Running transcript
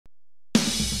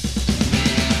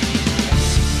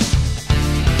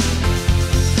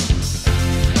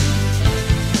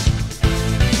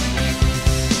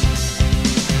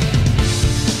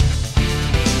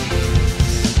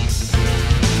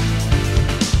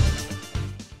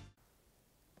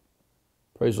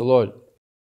Praise the Lord.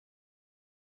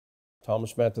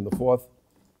 Thomas Manton the fourth.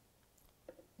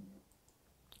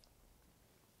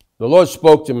 The Lord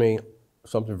spoke to me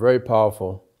something very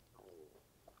powerful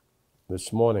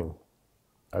this morning.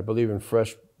 I believe in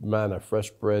fresh manna, fresh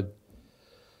bread,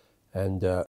 and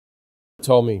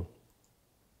told me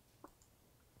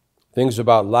things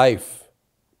about life.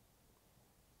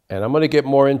 And I'm going to get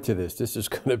more into this. This is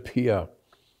going to be a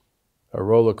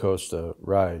roller coaster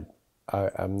ride.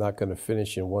 I'm not going to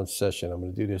finish in one session. I'm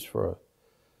going to do this for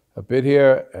a bit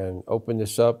here and open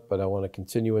this up, but I want to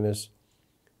continue in this.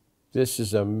 This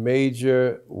is a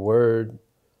major word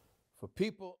for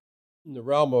people in the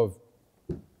realm of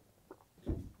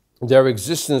their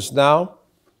existence now.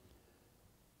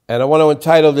 And I want to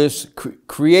entitle this,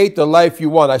 Create the Life You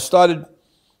Want. I started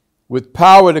with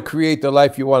power to create the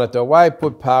life you want. I thought, why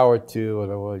put power to?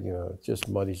 Well, it just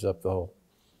muddies up the whole.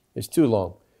 It's too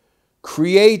long.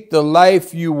 Create the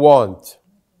life you want.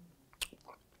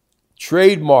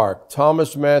 Trademark,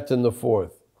 Thomas Manton the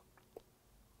fourth.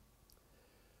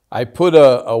 I put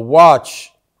a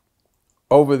watch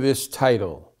over this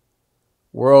title,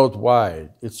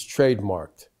 worldwide. It's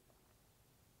trademarked.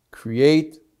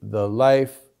 Create the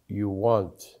life you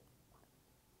want.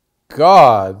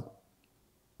 God,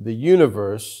 the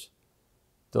universe,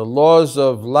 the laws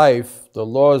of life, the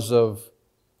laws of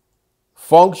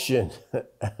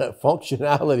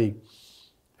functionality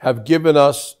have given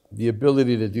us the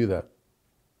ability to do that.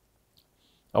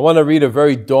 I want to read a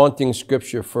very daunting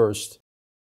scripture first,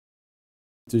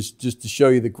 just to show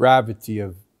you the gravity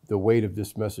of the weight of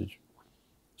this message.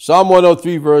 Psalm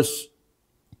 103, verse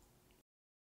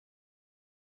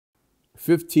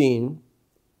 15.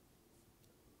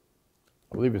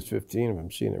 I believe it's 15, if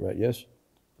I'm seeing it right, yes. It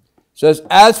says,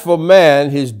 as for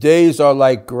man, his days are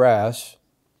like grass,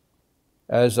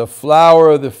 as a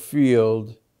flower of the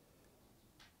field,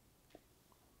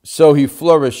 so he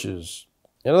flourishes.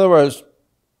 In other words,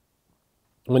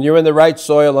 when you're in the right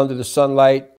soil under the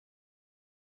sunlight,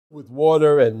 with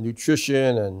water and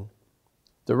nutrition and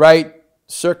the right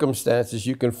circumstances,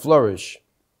 you can flourish.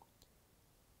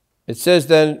 It says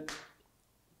then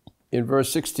in verse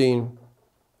 16,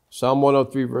 Psalm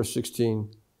 103, verse 16,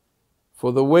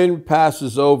 for the wind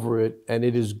passes over it and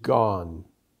it is gone,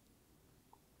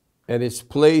 and its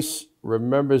place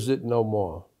remembers it no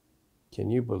more. Can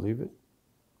you believe it?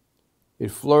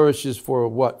 It flourishes for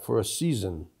what? For a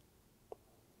season.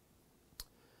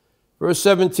 Verse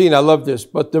 17, I love this.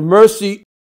 But the mercy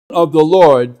of the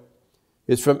Lord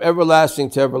is from everlasting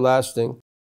to everlasting.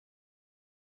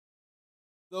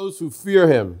 Those who fear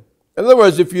him. In other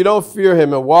words, if you don't fear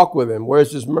him and walk with him,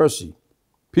 where's his mercy?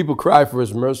 People cry for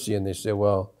his mercy and they say,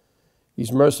 well,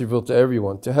 he's merciful to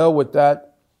everyone. To hell with that.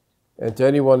 And to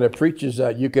anyone that preaches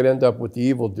that, you could end up with the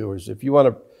evildoers. If you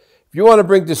want to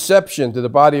bring deception to the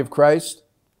body of Christ,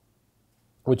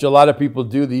 which a lot of people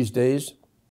do these days,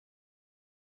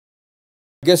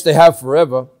 I guess they have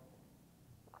forever.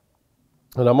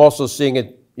 And I'm also seeing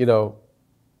it, a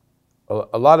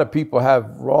lot of people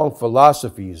have wrong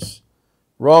philosophies,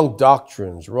 wrong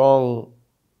doctrines, wrong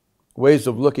ways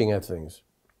of looking at things.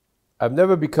 I've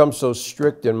never become so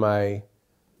strict in my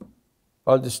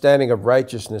understanding of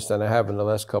righteousness than I have in the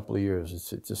last couple of years.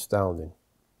 It's astounding.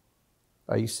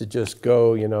 I used to just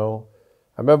go,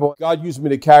 I remember God used me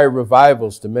to carry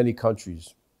revivals to many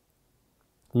countries,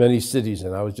 many cities,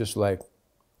 and I was just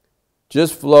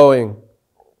flowing,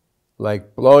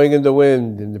 like blowing in the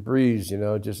wind, in the breeze,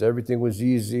 just everything was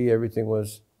easy,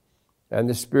 and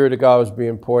the Spirit of God was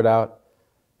being poured out.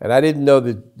 And I didn't know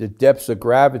the depths of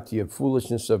gravity of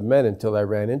foolishness of men until I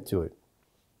ran into it.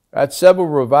 I had several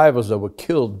revivals that were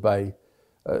killed by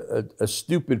a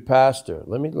stupid pastor.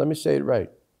 Let me say it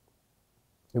right.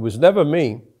 It was never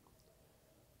me.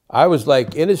 I was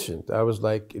innocent. I was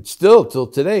it's still till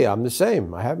today, I'm the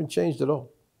same. I haven't changed at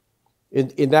all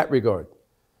in that regard.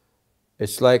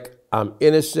 It's I'm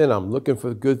innocent. I'm looking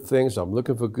for good things. I'm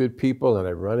looking for good people, and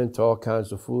I run into all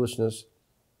kinds of foolishness.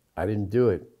 I didn't do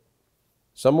it.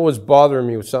 Someone was bothering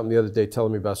me with something the other day,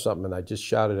 telling me about something, and I just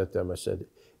shouted at them. I said,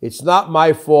 it's not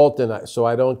my fault, so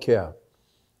I don't care.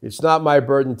 It's not my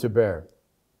burden to bear.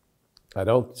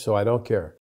 So I don't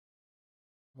care.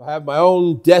 I have my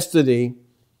own destiny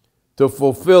to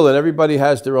fulfill, and everybody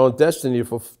has their own destiny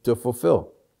to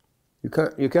fulfill.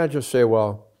 You can't just say,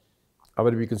 well, I'm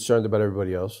going to be concerned about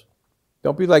everybody else.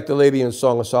 Don't be like the lady in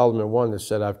Song of Solomon 1 that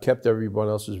said, I've kept everyone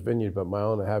else's vineyard, but my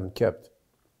own I haven't kept.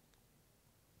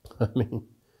 I mean,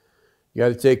 you got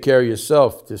to take care of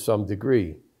yourself to some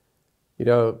degree.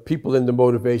 People in the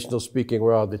motivational speaking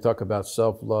world, they talk about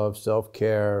self-love,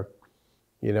 self-care,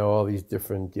 all these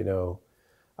different,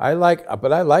 I like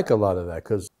a lot of that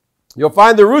because You'll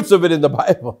find the roots of it in the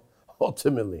Bible,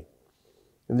 ultimately.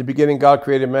 In the beginning, God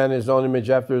created man in his own image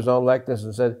after his own likeness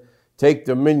and said, take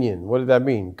dominion. What did that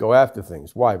mean? Go after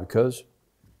things. Why? Because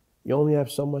you only have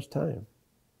so much time.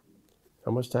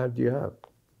 How much time do you have?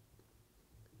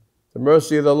 The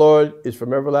mercy of the Lord is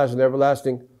from everlasting to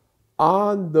everlasting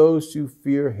on those who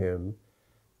fear him,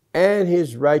 and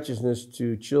his righteousness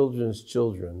to children's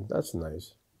children. That's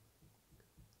nice.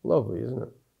 Lovely, isn't it?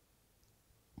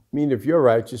 I mean, if you're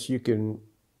righteous, you can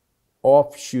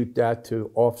offshoot that to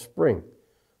offspring.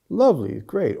 Lovely,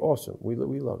 great, awesome. We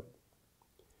love it.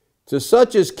 To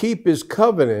such as keep his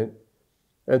covenant,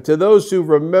 and to those who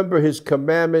remember his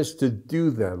commandments to do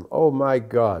them. Oh my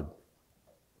God.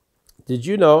 Did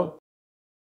you know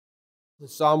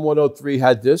Psalm 103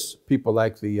 had this? People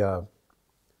like the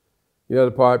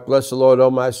the part, bless the Lord,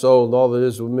 O my soul, and all that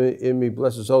is in me,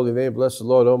 bless his holy name, bless the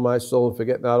Lord, O my soul, and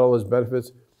forget not all his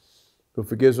benefits, who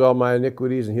forgives all my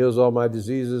iniquities and heals all my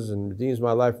diseases and redeems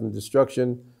my life from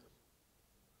destruction,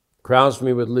 crowns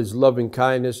me with his loving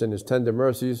kindness and his tender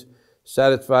mercies,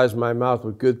 satisfies my mouth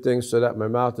with good things so that my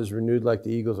mouth is renewed like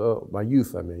the eagles. Oh, my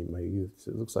youth.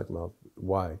 It looks like mouth,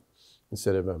 Y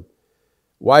instead of M.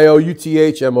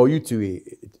 Y-O-U-T-H, M-O-U-T-H.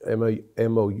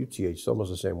 M-O-U-T-H, it's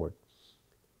almost the same word.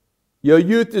 Your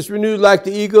youth is renewed like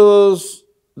the eagles.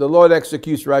 The Lord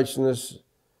executes righteousness,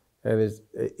 and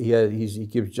he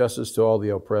gives justice to all the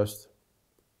oppressed.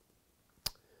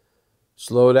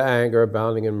 Slow to anger,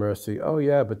 abounding in mercy. Oh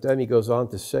yeah, but then he goes on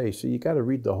to say, so you got to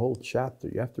read the whole chapter.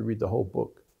 You have to read the whole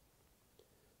book.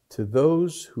 To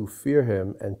those who fear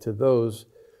him, and to those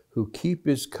who keep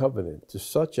his covenant, to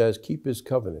such as keep his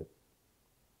covenant.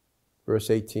 Verse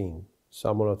 18,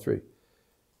 Psalm 103.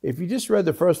 If you just read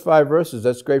the first 5 verses,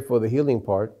 that's great for the healing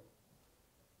part.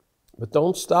 But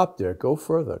don't stop there. Go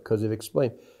further, because it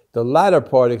explains. The latter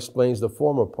part explains the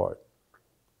former part.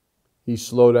 He's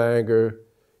slow to anger.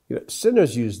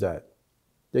 Sinners use that.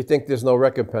 They think there's no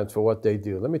recompense for what they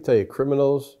do. Let me tell you,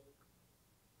 criminals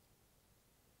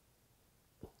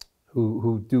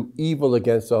who do evil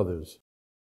against others.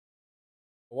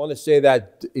 I want to say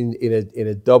that in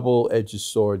a double-edged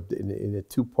sword, in a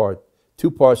two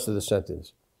parts to the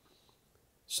sentence.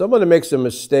 Someone that makes a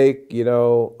mistake,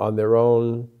 on their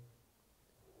own,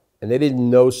 and they didn't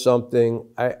know something,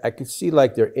 I could see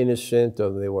like they're innocent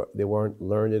or they weren't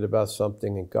learned about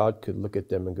something, and God could look at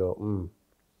them and go,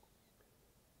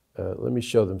 let me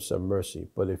show them some mercy.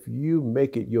 But if you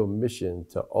make it your mission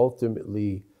to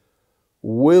ultimately,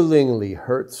 willingly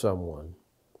hurt someone,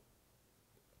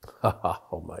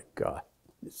 oh my God,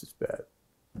 this is bad.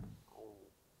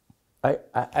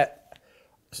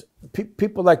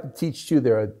 People like to teach too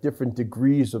there are different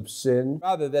degrees of sin.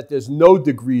 Rather that there's no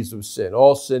degrees of sin.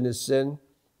 All sin is sin.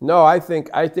 No, I think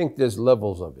there's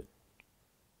levels of it.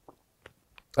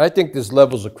 I think there's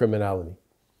levels of criminality.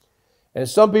 And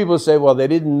some people say, well, they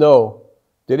didn't know.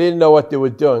 They didn't know what they were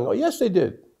doing. Oh, yes, they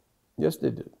did. Yes, they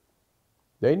did.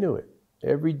 They knew it.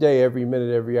 Every day, every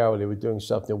minute, every hour, they were doing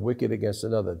something wicked against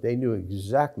another. They knew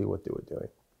exactly what they were doing.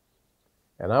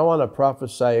 And I want to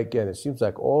prophesy again. It seems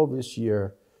like all this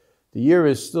year, the year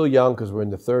is still young because we're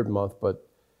in the 3rd month, but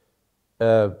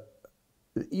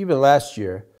even last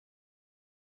year,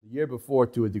 the year before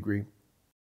to a degree,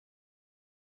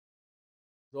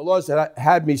 the Lord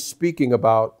had me speaking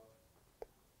about,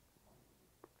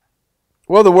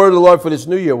 well, the word of the Lord for this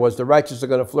new year was the righteous are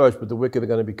going to flourish, but the wicked are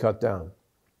going to be cut down.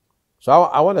 So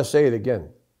I want to say it again.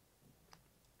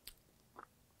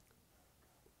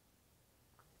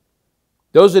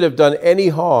 Those that have done any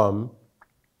harm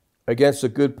against a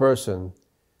good person,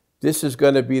 this is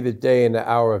going to be the day and the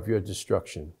hour of your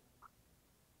destruction.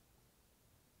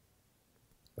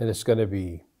 And it's going to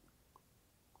be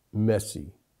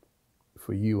messy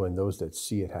for you and those that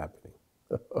see it happening.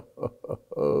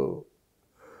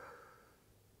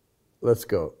 Let's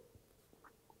go.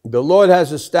 The Lord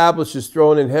has established his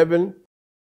throne in heaven,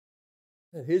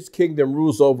 and his kingdom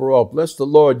rules over all. Bless the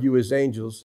Lord, you his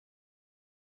angels,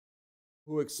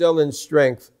 who excel in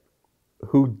strength,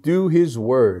 who do his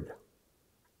word,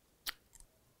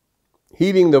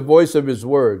 heeding the voice of his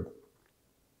word.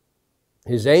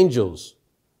 His angels,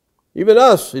 even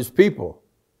us, his people.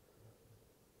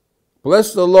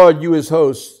 Bless the Lord, you his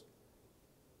hosts,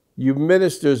 you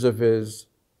ministers of his,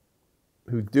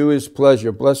 who do his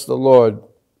pleasure. Bless the Lord,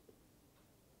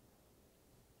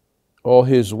 all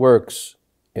his works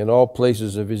in all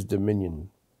places of his dominion.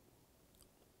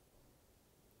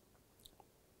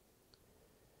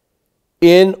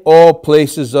 In all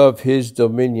places of his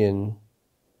dominion.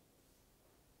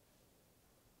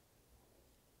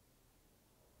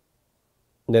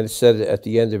 And then it said at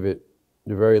the end of it,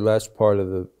 the very last part of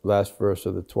the last verse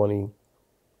of the 20th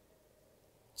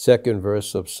second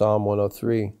verse of Psalm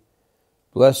 103.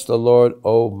 Bless the Lord,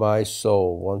 O my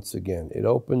soul. Once again, it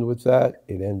opened with that,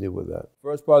 it ended with that.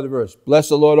 First part of the verse, bless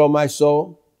the Lord, O my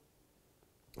soul,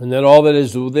 and then all that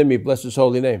is within me, bless his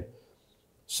holy name.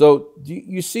 So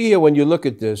you see here when you look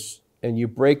at this and you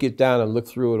break it down and look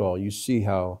through it all, you see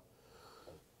how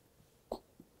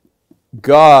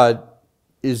God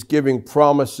is giving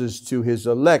promises to his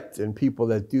elect and people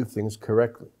that do things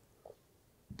correctly.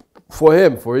 For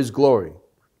him, for his glory.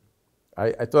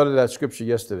 I thought of that scripture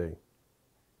yesterday.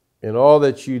 In all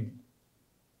that you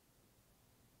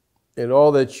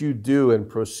do and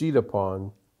proceed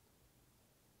upon,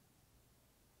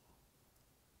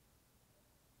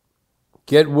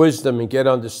 get wisdom and get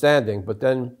understanding. But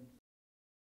then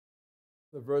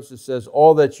the verse says,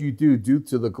 all that you do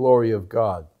to the glory of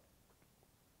God.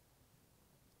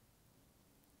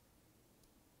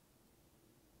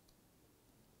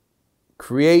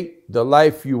 Create the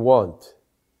life you want.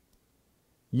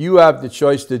 You have the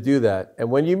choice to do that. And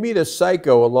when you meet a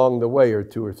psycho along the way, or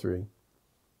two or three,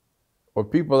 or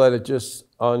people that are just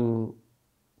untoward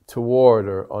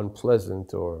or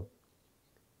unpleasant or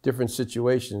different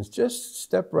situations, just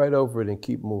step right over it and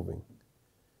keep moving.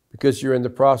 Because you're in the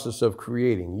process of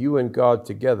creating, you and God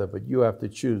together, but you have to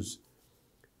choose.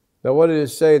 Now, what did it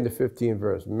say in the 15th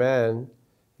verse? Man,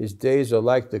 his days are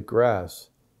like the grass.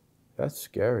 That's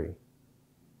scary.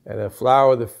 And a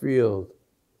flower of the field,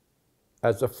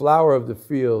 as a flower of the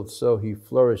field, so he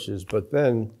flourishes. But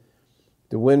then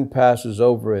the wind passes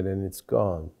over it and it's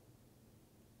gone.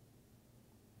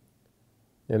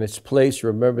 And its place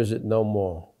remembers it no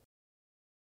more.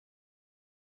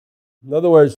 In other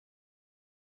words,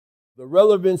 the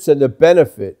relevance and the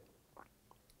benefit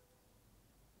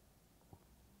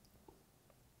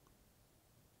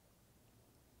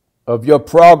of your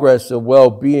progress and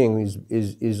well-being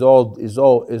is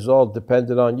all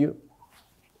dependent on you.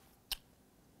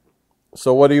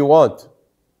 So what do you want?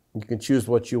 You can choose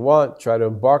what you want, try to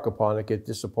embark upon it, get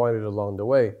disappointed along the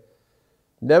way.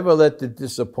 Never let the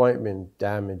disappointment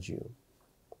damage you.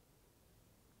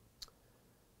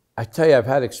 I tell you, I've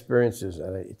had experiences,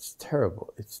 and it's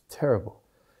terrible. It's terrible.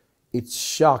 It's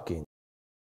shocking.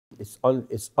 It's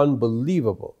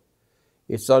unbelievable.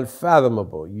 It's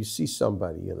unfathomable. You see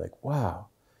somebody, you're like, wow,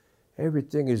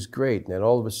 everything is great. And then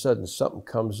all of a sudden, something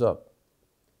comes up.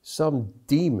 Some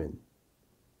demon.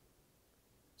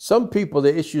 Some people,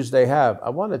 the issues they have,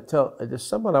 there's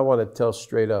someone I want to tell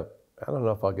straight up. I don't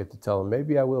know if I'll get to tell them.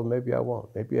 Maybe I will, maybe I won't.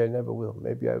 Maybe I never will.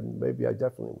 Maybe I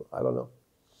definitely will. I don't know.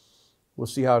 We'll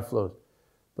see how it flows.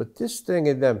 But this thing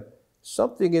in them,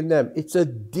 something in them, it's a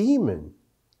demon.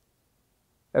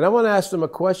 And I want to ask them a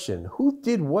question. Who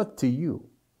did what to you?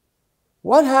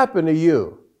 What happened to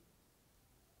you?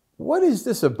 What is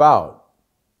this about?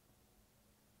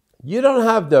 You don't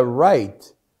have the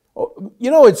right. You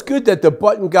know, it's good that the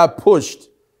button got pushed,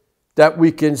 that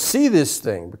we can see this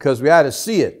thing, because we had to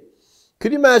see it.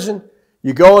 Could you imagine?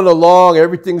 You're going along,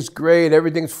 everything's great,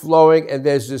 everything's flowing, and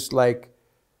there's this like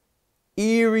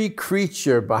eerie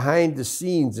creature behind the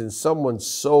scenes in someone's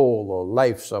soul or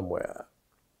life somewhere.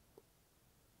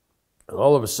 And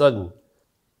all of a sudden,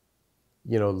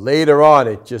 you know, later on,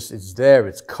 it's there,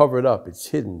 it's covered up, it's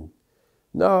hidden.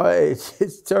 No,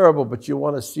 it's terrible, but you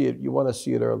want to see it. You want to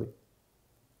see it early.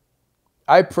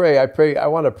 I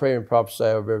want to pray and prophesy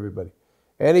over everybody.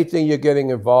 Anything you're getting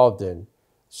involved in,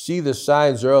 see the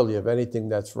signs early of anything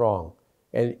that's wrong.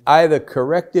 And either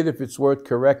correct it if it's worth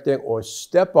correcting, or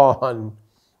step on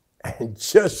and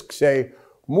just say,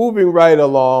 moving right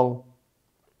along.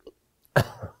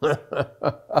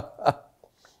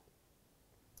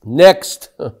 Next.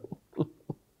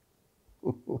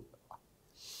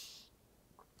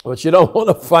 But you don't want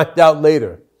to find out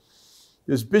later.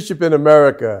 This bishop in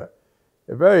America,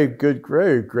 a very good,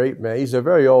 very great man. He's a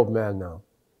very old man now.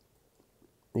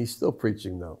 He's still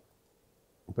preaching now.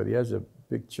 But he has a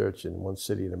big church in one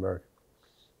city in America.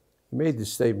 He made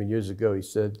this statement years ago. He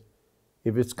said,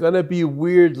 if it's going to be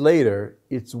weird later,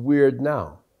 it's weird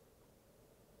now.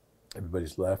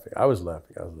 Everybody's laughing. I was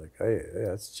laughing. I was like, hey,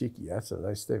 that's cheeky. That's a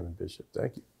nice statement, Bishop.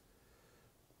 Thank you.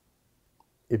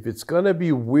 If it's going to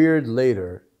be weird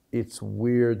later, it's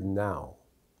weird now.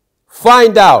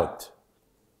 Find out.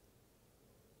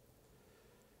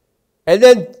 And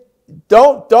then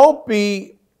don't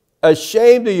be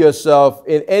ashamed of yourself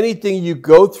in anything you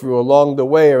go through along the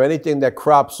way or anything that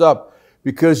crops up,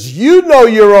 because you know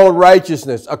your own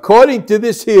righteousness. According to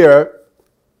this here,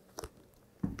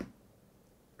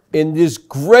 in this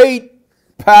great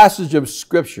passage of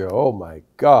Scripture, oh my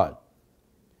God.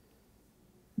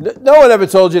 No one ever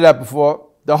told you that before.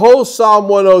 The whole Psalm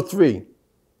 103,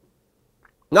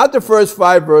 not the first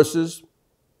 5 verses,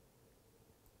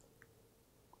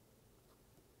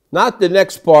 Not the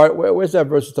next part. Where's that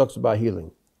verse that talks about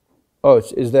healing? Oh,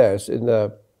 it's there. It's in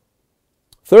the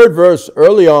third verse,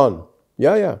 early on.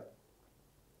 Yeah.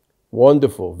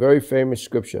 Wonderful. Very famous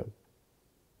scripture.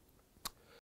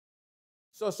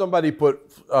 So somebody put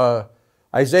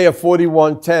Isaiah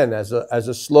 41:10 as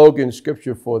a slogan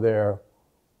scripture for their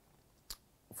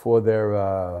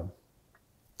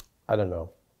I don't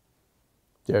know,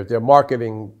 their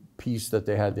marketing piece that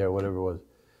they had there, whatever it was.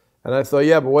 And I thought,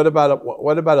 yeah, but what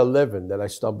about 11 that I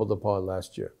stumbled upon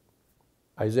last year?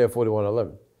 Isaiah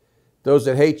 41:11. Those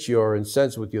that hate you are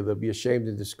incensed with you. They'll be ashamed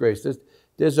and disgraced.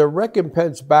 There's a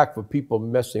recompense back for people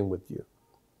messing with you.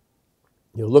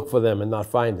 You'll look for them and not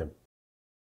find them.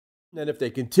 And if they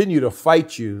continue to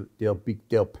fight you,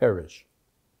 they'll perish.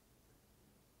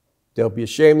 They'll be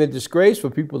ashamed and disgraced for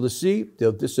people to see.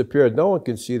 They'll disappear. No one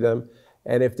can see them.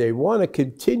 And if they want to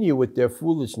continue with their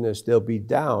foolishness, they'll be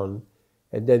down,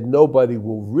 and then nobody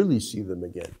will really see them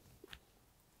again.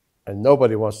 And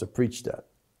nobody wants to preach that.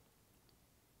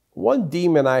 One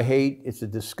demon I hate, it's a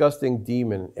disgusting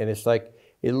demon, and it's like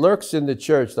it lurks in the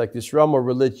church, like this realm of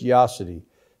religiosity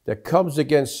that comes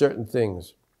against certain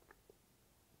things.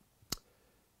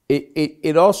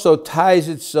 It also ties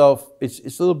itself, it's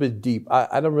a little bit deep.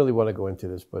 I don't really want to go into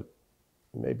this, but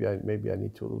maybe I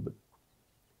need to a little bit.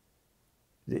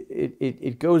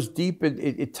 It goes deep,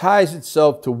 it ties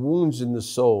itself to wounds in the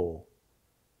soul.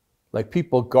 Like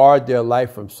people guard their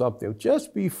life from something.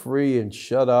 Just be free and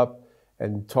shut up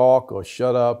and talk, or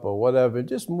shut up or whatever.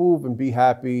 Just move and be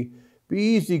happy.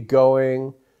 Be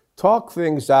easygoing. Talk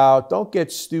things out. Don't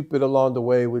get stupid along the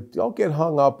way. Don't get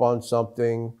hung up on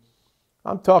something.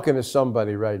 I'm talking to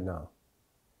somebody right now.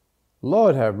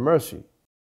 Lord have mercy.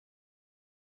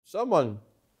 Someone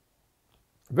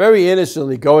very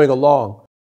innocently going along,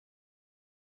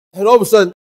 and all of a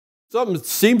sudden, something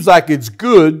seems like it's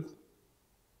good,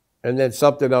 and then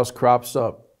something else crops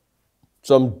up.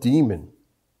 Some demon.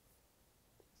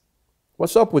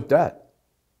 What's up with that?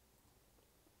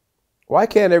 Why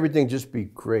can't everything just be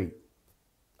great?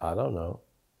 I don't know.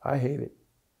 I hate it.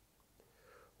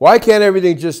 Why can't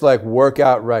everything just like work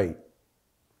out right?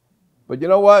 But you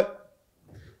know what?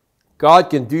 God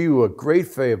can do you a great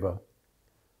favor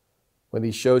when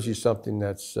he shows you something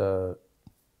that's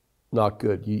not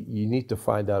good. You need to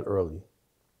find out early.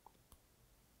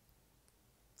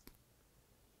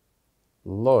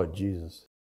 Lord Jesus.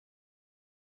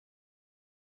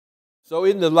 So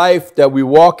in the life that we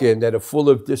walk in that are full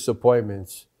of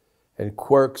disappointments and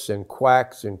quirks and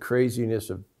quacks and craziness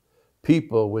of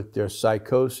people with their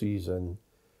psychoses and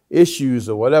issues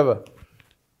or whatever,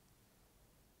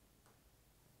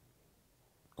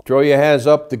 throw your hands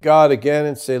up to God again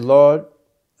and say, Lord,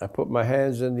 I put my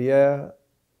hands in the air,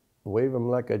 wave them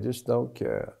like I just don't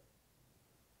care.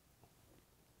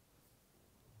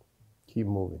 Keep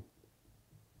moving.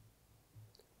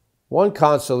 One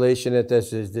consolation at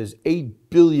this is there's 8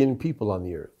 billion people on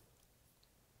the earth.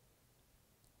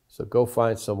 So go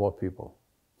find some more people.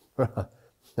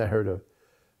 I heard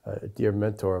a dear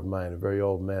mentor of mine, a very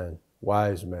old man,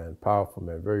 wise man, powerful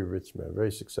man, very rich man,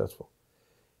 very successful.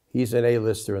 He's an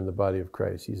A-lister in the body of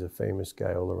Christ. He's a famous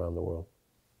guy all around the world.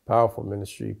 Powerful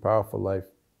ministry, powerful life,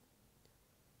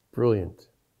 brilliant.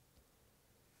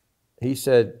 He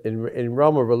said in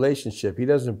realm of relationship, he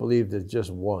doesn't believe there's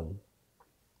just one.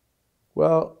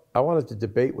 Well, I wanted to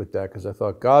debate with that because I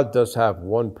thought God does have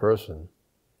one person.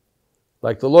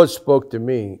 Like the Lord spoke to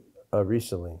me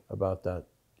recently about that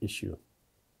issue,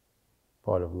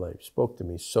 part of life. Spoke to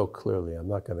me so clearly. I'm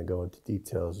not going to go into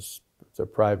details. It's a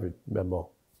private memo.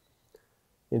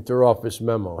 Interoffice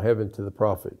memo, heaven to the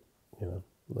prophet.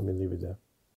 Let me leave it there.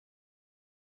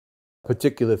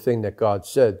 Particular thing that God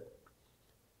said.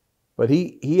 But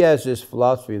he has this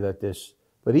philosophy that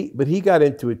but he got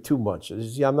into it too much.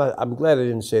 See, I'm glad I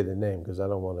didn't say the name because I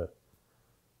don't want to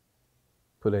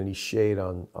put any shade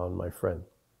on my friend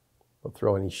or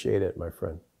throw any shade at my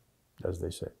friend, as they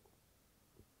say.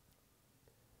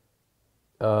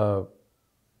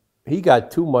 He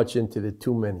got too much into the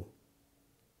too many.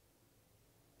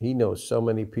 He knows so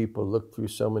many people, looked through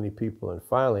so many people, and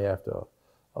finally, after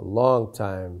a long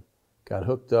time, got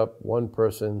hooked up one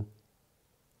person,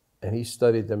 and he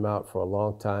studied them out for a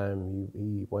long time.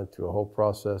 He went through a whole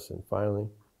process, and finally.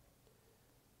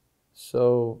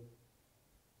 So,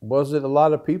 was it a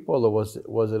lot of people, or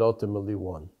was it ultimately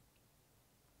one?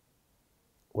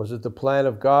 Was it the plan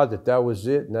of God that was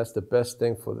it, and that's the best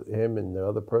thing for him and the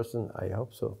other person? I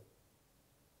hope so.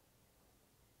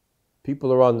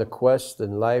 People are on the quest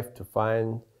in life to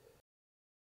find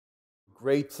a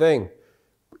great thing.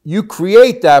 You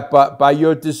create that by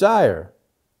your desire.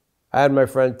 I had my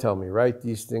friend tell me, write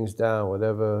these things down,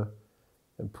 whatever,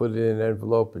 and put it in an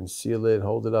envelope and seal it and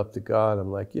hold it up to God.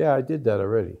 I'm like, yeah, I did that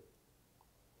already.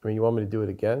 I mean, you want me to do it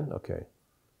again? Okay.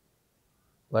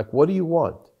 Like, what do you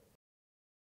want?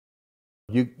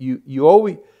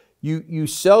 You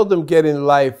seldom get in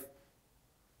life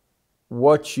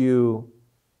what you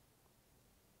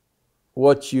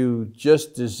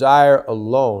just desire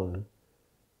alone,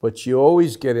 but you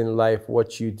always get in life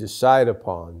what you decide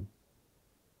upon,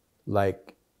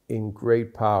 like in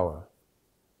great power.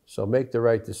 So make the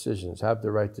right decisions, have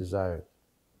the right desires,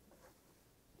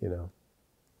 you know.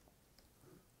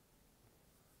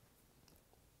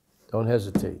 Don't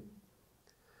hesitate.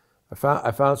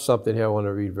 I found something here I want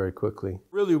to read very quickly.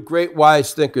 Really great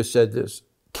wise thinker said this: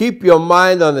 keep your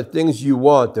mind on the things you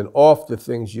want and off the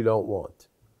things you don't want.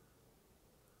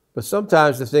 But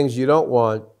sometimes the things you don't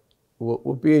want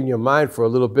will be in your mind for a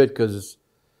little bit because it's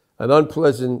an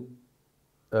unpleasant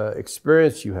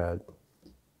experience you had.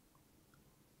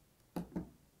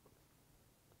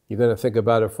 You're going to think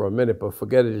about it for a minute, but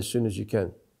forget it as soon as you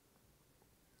can.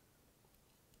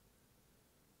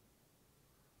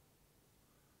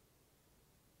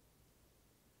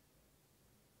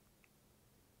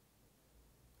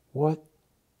 What?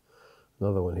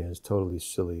 Another one here is totally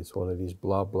silly. It's one of these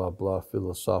blah, blah, blah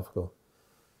philosophical.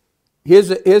 Here's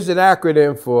an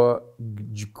acronym for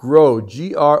GROW,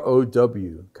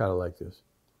 G-R-O-W, kind of like this.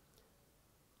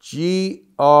 G-R-O-W,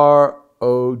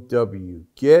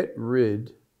 get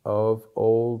rid of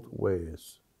old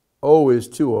ways. O is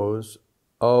two O's,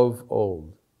 of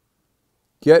old.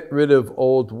 Get rid of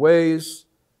old ways,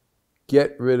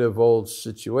 get rid of old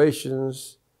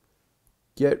situations,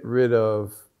 get rid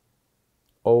of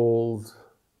old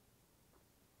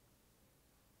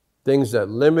things that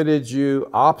limited you,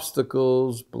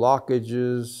 obstacles,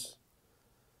 blockages.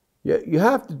 You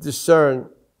have to discern.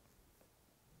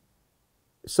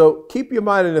 So keep your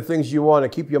mind on the things you want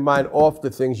and keep your mind off the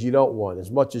things you don't want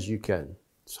as much as you can.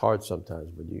 It's hard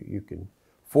sometimes, but you can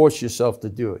force yourself to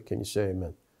do it. Can you say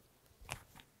amen?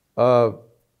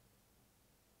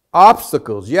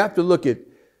 Obstacles. You have to look at,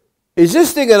 is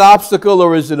this thing an obstacle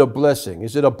or is it a blessing?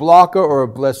 Is it a blocker or a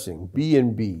blessing?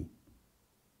 B&B.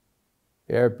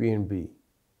 Airbnb.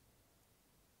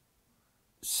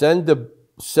 Send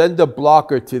the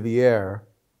blocker to the air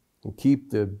and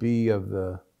keep the B of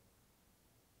the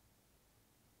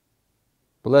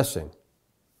blessing.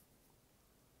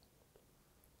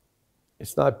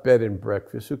 It's not bed and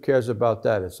breakfast. Who cares about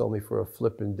that? It's only for a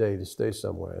flipping day to stay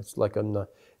somewhere. It's like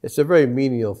it's a very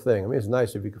menial thing. I mean, it's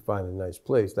nice if you can find a nice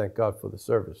place. Thank God for the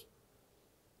service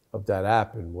of that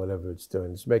app and whatever it's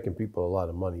doing. It's making people a lot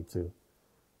of money too.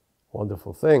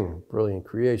 Wonderful thing, brilliant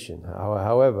creation.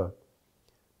 However,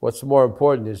 what's more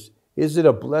important is it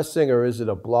a blessing or is it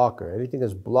a blocker? Anything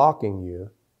that's blocking you,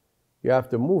 you have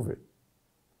to move it.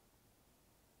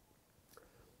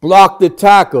 Block the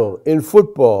tackle in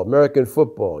football, American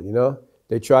football, you know.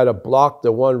 They try to block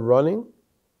the one running.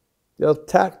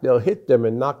 They'll hit them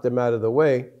and knock them out of the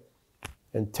way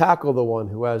and tackle the one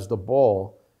who has the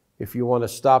ball if you want to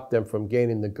stop them from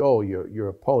gaining the goal, your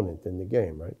opponent in the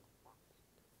game, right?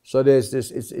 So there's this,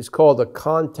 it's called a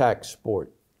contact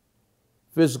sport,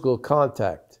 physical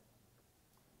contact.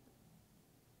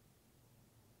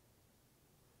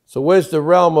 So where's the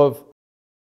realm of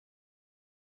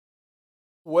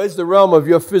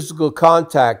your physical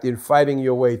contact in fighting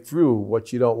your way through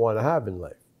what you don't want to have in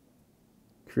life?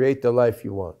 Create the life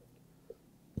you want.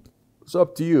 It's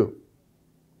up to you.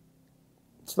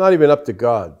 It's not even up to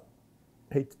God.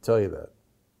 I hate to tell you that.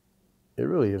 It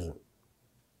really isn't.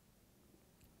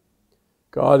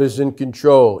 God is in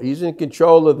control. He's in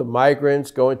control of the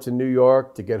migrants going to New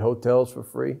York to get hotels for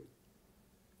free.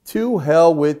 To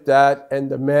hell with that and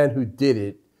the man who did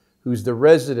it, who's the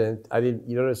resident. You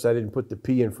notice I didn't put the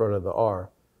P in front of the R.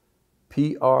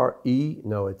 P-R-E?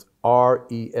 No, it's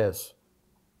R-E-S.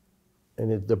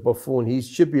 And the buffoon, he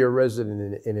should be a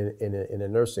resident in a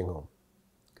nursing home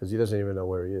because he doesn't even know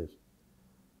where he is.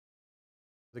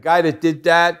 The guy that did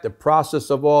that, the process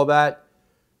of all that,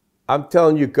 I'm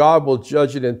telling you, God will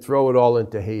judge it and throw it all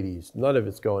into Hades. None of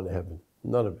it's going to heaven.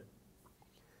 None of it.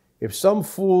 If some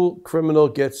fool criminal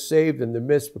gets saved in the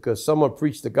midst because someone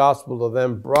preached the gospel to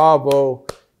them, bravo,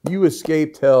 you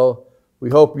escaped hell.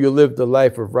 We hope you live the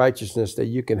life of righteousness that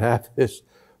you can have this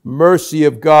mercy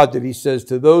of God that he says,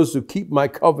 to those who keep my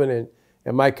covenant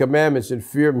and my commandments and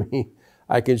fear me,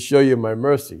 I can show you my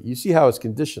mercy. You see how it's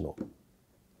conditional.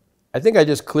 I think I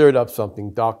just cleared up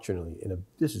something doctrinally.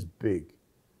 This is big.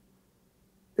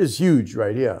 This is huge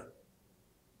right here.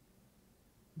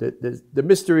 The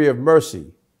mystery of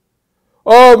mercy.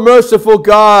 Oh, merciful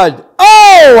God.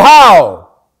 Oh,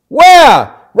 how?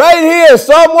 Where? Right here,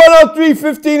 Psalm 103,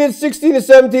 15 and 16 and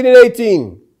 17 and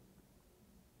 18.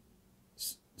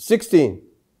 16.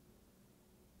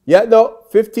 Yeah, no,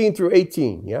 15 through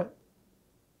 18, yeah?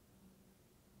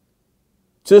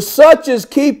 To such as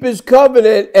keep his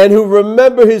covenant and who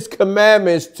remember his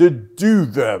commandments to do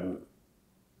them.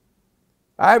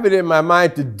 I have it in my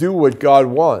mind to do what God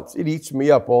wants. It eats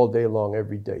me up all day long,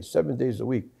 every day, 7 days a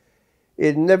week.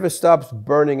 It never stops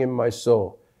burning in my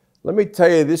soul. Let me tell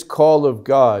you, this call of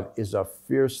God is a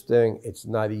fierce thing. It's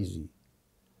not easy.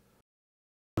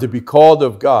 To be called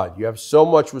of God, you have so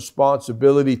much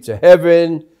responsibility to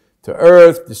heaven, to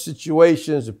earth, the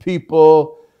situations, the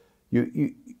people.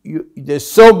 There's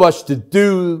so much to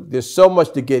do. There's so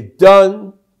much to get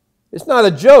done. It's not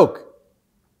a joke.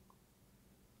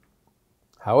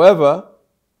 However,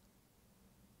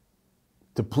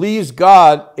 to please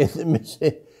God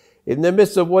in the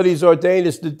midst of what he's ordained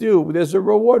us to do, there's a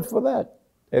reward for that,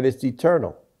 and it's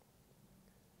eternal.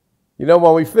 You know,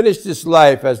 when we finish this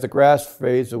life, as the grass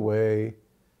fades away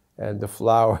and the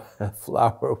flower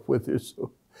withers,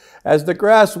 as the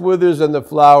grass withers and the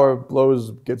flower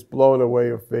gets blown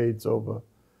away or fades over,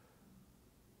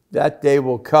 that day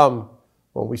will come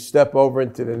when we step over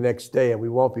into the next day and we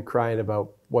won't be crying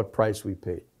about what price we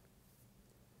paid.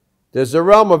 There's a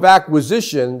realm of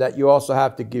acquisition that you also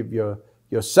have to give your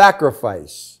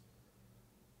sacrifice.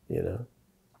 You know,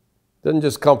 it doesn't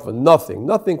just come for nothing.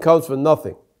 Nothing comes for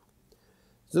nothing.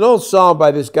 There's an old song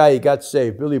by this guy, he got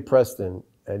saved, Billy Preston,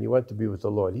 and he went to be with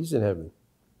the Lord. He's in heaven.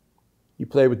 He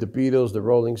played with the Beatles, the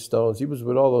Rolling Stones. He was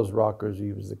with all those rockers.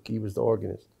 He was the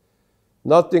organist.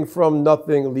 Nothing from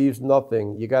nothing leaves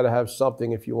nothing. You got to have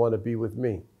something if you want to be with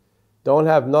me. Don't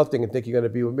have nothing and think you're going to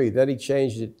be with me. Then he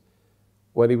changed it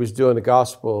when he was doing the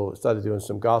gospel, started doing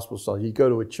some gospel songs. He'd go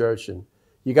to a church and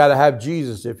you got to have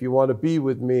Jesus if you want to be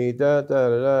with me. Da, da,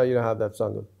 da, da. You know how that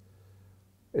song goes.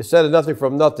 Instead of nothing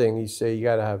from nothing, he say you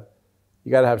got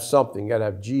to have something. You got to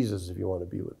have Jesus if you want to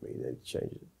be with me. Then he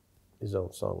changed it, his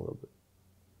own song a little bit.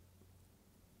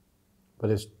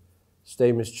 But his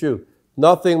statement is true.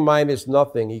 Nothing minus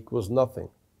nothing equals nothing.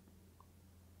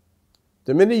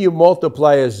 The minute you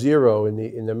multiply a zero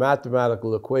in the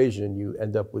mathematical equation, you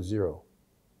end up with zero.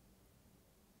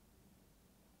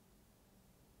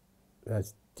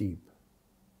 That's deep.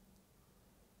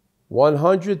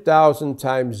 100,000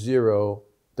 times zero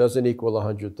doesn't equal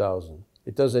 100,000.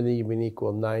 It doesn't even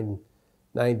equal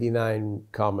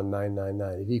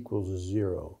 99,999. It equals a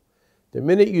zero. The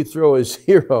minute you throw a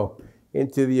zero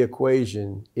into the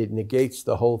equation, it negates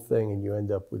the whole thing and you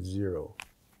end up with zero.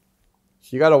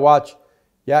 So you got to watch.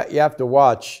 Yeah, you have to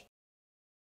watch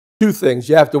two things.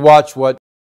 You have to watch what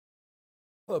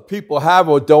people have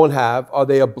or don't have. Are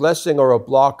they a blessing or a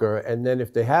blocker? And then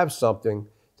if they have something,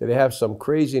 do they have some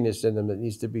craziness in them that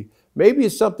needs to be, maybe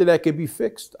it's something that can be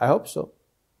fixed. I hope so.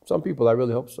 Some people, I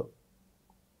really hope so.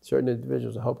 Certain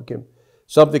individuals, I hope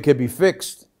something can be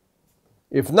fixed.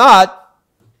 If not,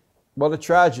 what a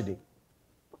tragedy.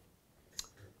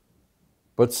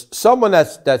 But someone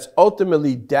that's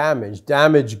ultimately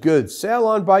damaged goods, sail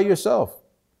on by yourself.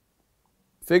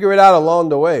 Figure it out along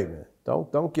the way, man.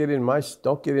 Don't get in my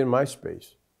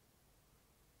space.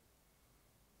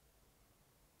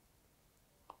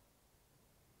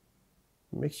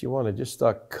 It makes you want to just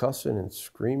start cussing and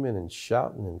screaming and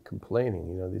shouting and complaining.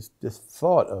 You know, this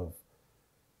thought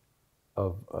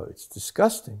of it's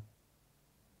disgusting.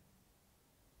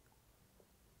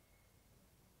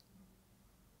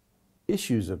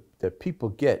 Issues that people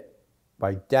get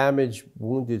by damaged,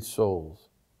 wounded souls.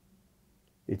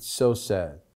 It's so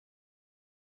sad.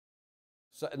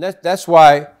 So, and that's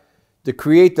why to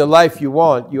create the life you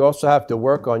want, you also have to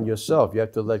work on yourself. You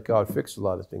have to let God fix a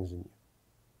lot of things in you.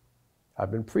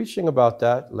 I've been preaching about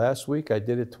that. Last week I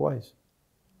did it twice.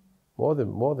 More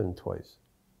than twice.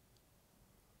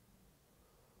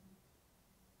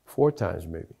 4 times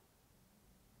maybe.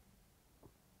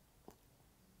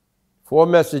 4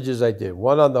 messages I did.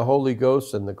 One on the Holy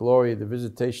Ghost and the glory of the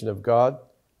visitation of God,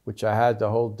 which I had the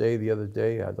whole day the other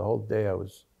day.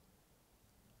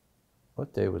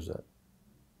 What day was that?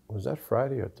 Was that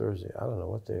Friday or Thursday? I don't know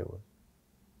what day it was.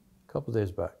 A couple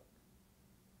days back.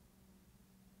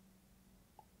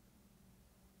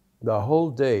 The whole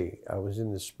day I was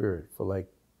in the Spirit for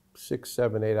like 6,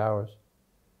 7, 8 hours.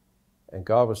 And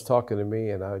God was talking to me,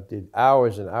 and I did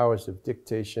hours and hours of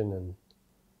dictation and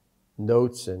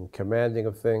notes and commanding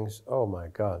of things. Oh my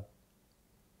God.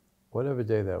 Whatever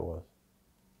day that was.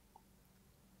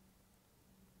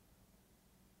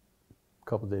 A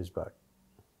couple days back.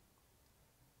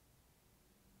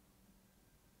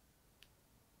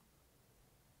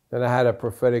 Then I had a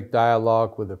prophetic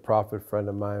dialogue with a prophet friend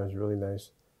of mine. It was really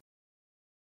nice.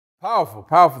 Powerful,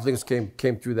 powerful things came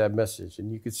through that message.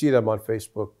 And you can see them on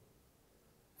Facebook.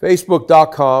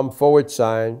 Facebook.com/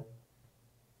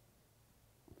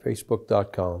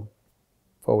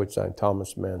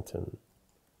 Thomas Manton.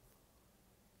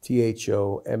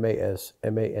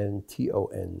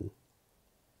 ThomasManton.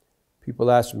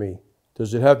 People ask me,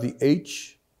 does it have the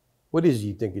H? What is it?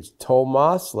 You think it's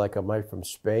Tomas, like am I from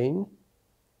Spain?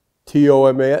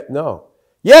 T-O-M-A-S? No.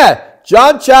 Yeah,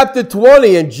 John chapter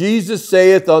 20, and Jesus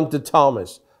saith unto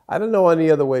Thomas. I don't know any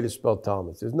other way to spell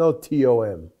Thomas. There's no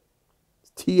T-O-M.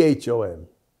 It's T-H-O-M.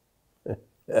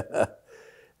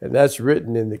 And that's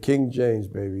written in the King James,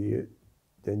 baby.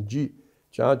 And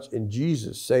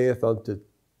Jesus saith unto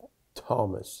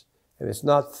Thomas. And it's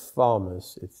not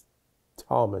Thomas, it's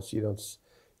Thomas. You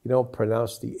don't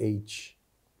pronounce the H.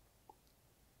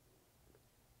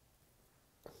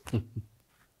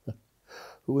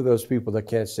 Who are those people that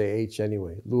can't say H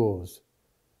anyway? Luos.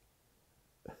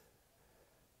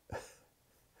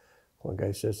 One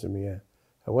guy says to me,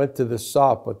 I went to the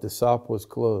shop, but the shop was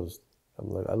closed.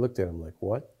 I looked at him like,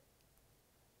 what?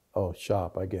 Oh,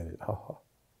 shop, I get it.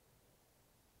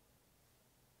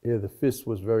 Yeah, the fish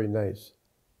was very nice.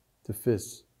 The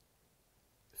fish.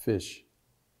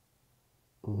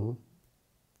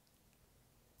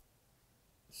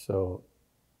 So,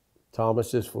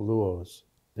 Thomas is for Luos.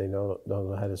 They don't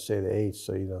know how to say the H,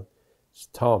 so it's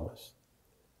Thomas.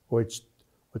 Or it's,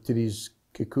 what do these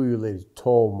Kikuyu ladies?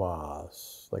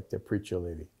 Tomas, like the preacher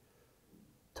lady.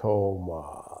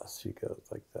 Tomas, she goes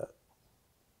like that.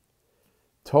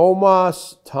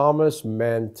 Thomas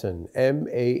Manton,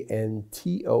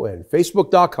 M-A-N-T-O-N.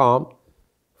 Facebook.com/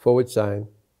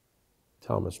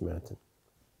 Thomas Manton.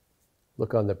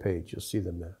 Look on the page, you'll see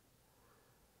them there.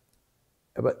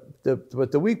 But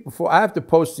the week before, I have to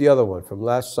post the other one from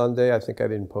last Sunday. I think I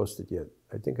didn't post it yet.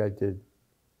 I think I did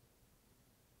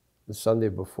the Sunday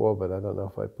before, but I don't know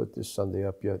if I put this Sunday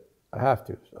up yet. I have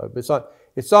to.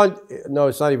 No,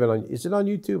 it's not even on. Is it on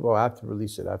YouTube? Oh, I have to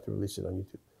release it. I have to release it on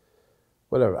YouTube.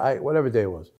 Whatever day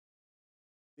it was.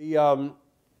 The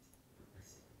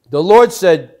Lord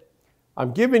said,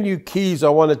 I'm giving you keys I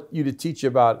wanted you to teach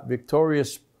about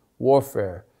victorious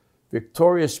warfare,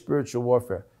 victorious spiritual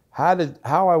warfare.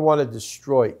 How I want to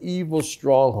destroy evil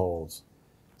strongholds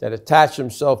that attach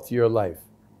themselves to your life.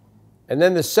 And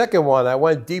then the second one, I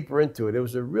went deeper into it. It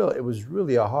was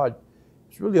really hard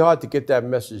to get that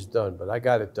message done, but I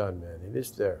got it done, man. It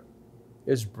is there.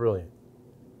 It's brilliant.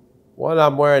 One,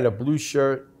 I'm wearing a blue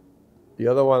shirt. The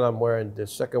other one, the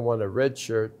second one, a red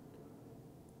shirt.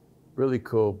 Really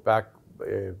cool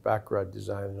background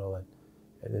design and all that.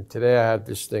 And then today I have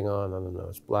this thing on. I don't know.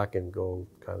 It's black and gold,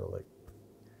 kind of like.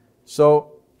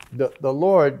 So the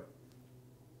Lord,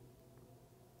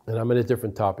 and I'm in a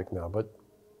different topic now, but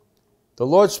the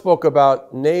Lord spoke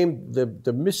about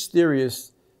the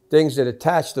mysterious things that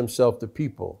attach themselves to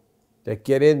people, that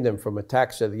get in them from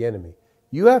attacks of the enemy.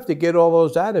 You have to get all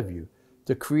those out of you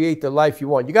to create the life you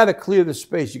want. You got to clear the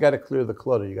space. You got to clear the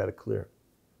clutter. You got to clear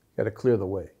the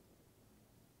way.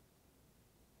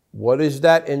 What does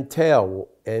that entail?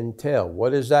 What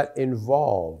does that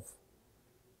involve?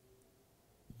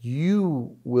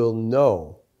 You will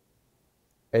know,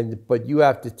 but you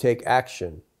have to take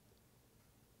action.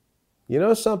 You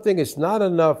know something? It's not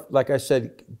enough. Like I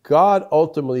said, God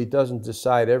ultimately doesn't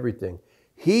decide everything.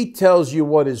 He tells you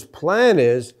what his plan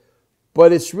is,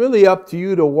 but it's really up to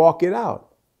you to walk it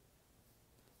out.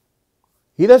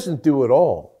 He doesn't do it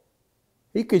all.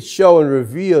 He could show and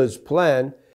reveal his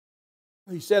plan.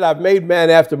 He said, I've made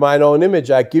man after mine own image.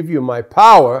 I give you my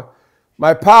power.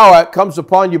 My power comes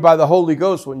upon you by the Holy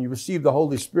Ghost when you receive the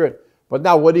Holy Spirit. But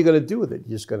now what are you going to do with it?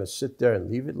 You're just going to sit there and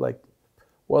leave it like,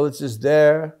 well, it's just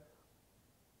there.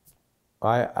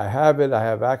 I have it. I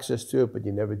have access to it, but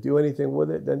you never do anything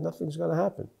with it. Then nothing's going to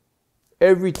happen.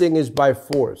 Everything is by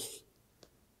force.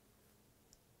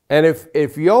 And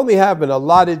if you only have an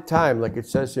allotted time, like it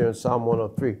says here in Psalm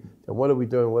 103, then what are we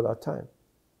doing with our time?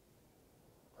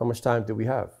 How much time do we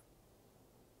have?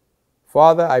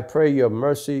 Father, I pray your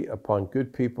mercy upon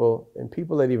good people and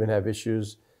people that even have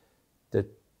issues that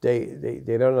they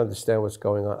don't understand what's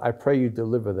going on. I pray you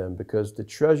deliver them, because the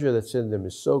treasure that's in them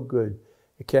is so good,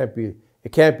 it can't be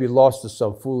lost to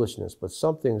some foolishness. But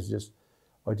some things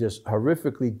are just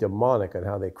horrifically demonic on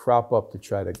how they crop up to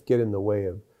try to get in the way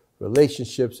of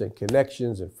relationships and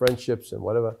connections and friendships and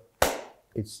whatever.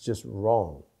 It's just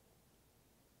wrong.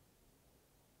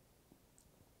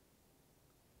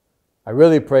 I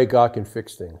really pray God can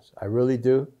fix things. I really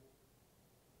do.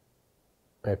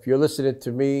 If you're listening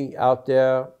to me out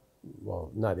there, well,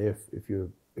 not if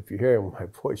you're hearing my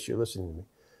voice, you're listening to me.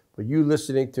 But you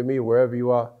listening to me wherever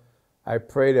you are, I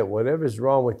pray that whatever's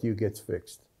wrong with you gets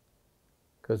fixed.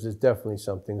 Because there's definitely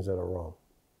some things that are wrong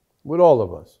with all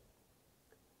of us.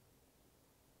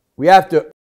 We have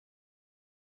to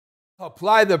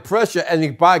apply the pressure,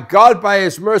 and God, by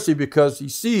his mercy, because he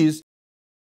sees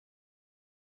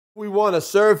we want to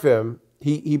serve him,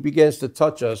 he begins to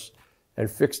touch us and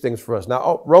fix things for us.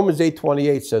 Now, Romans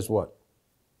 8:28 says what?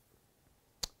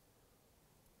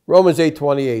 Romans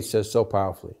 8:28 says so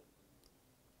powerfully,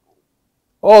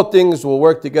 all things will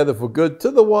work together for good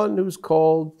to the one who's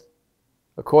called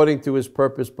according to his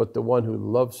purpose, but the one who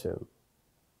loves him.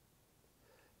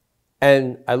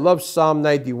 And I love Psalm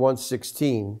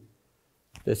 91:16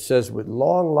 that says, with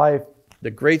long life,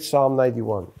 the great Psalm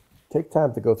 91. Take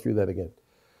time to go through that again.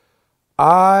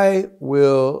 I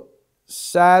will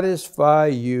satisfy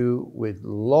you with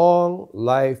long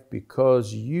life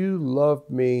because you loved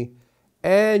me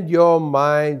and your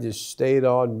mind is stayed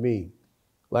on me.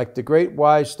 Like the great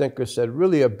wise thinker said,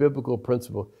 really a biblical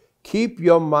principle. Keep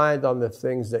your mind on the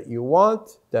things that you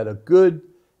want, that are good,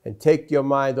 and take your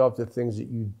mind off the things that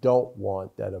you don't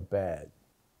want, that are bad.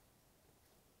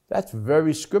 That's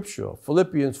very scriptural.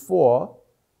 Philippians 4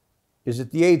 is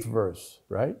at the 8th verse,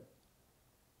 right?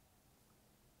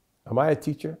 Am I a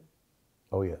teacher?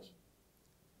 Oh, yes.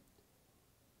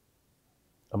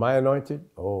 Am I anointed?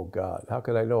 Oh, God. How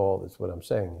could I know all this, what I'm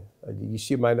saying? You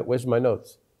see where's my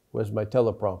notes? Where's my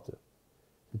teleprompter?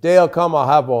 The day will come, I'll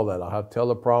have all that. I'll have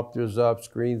teleprompters up,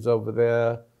 screens over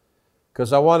there.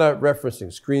 Because I want to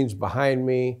referencing screens behind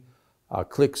me. I'll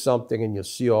click something and you'll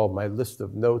see all my list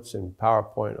of notes in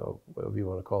PowerPoint or whatever you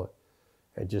want to call it.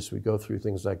 And just we go through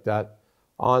things like that.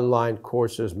 Online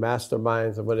courses,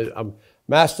 masterminds.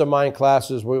 Mastermind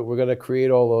classes, we're going to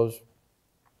create all those.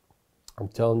 I'm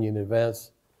telling you in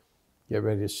advance. Get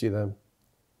ready to see them.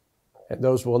 And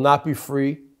those will not be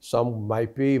free. Some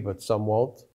might be, but some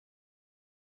won't.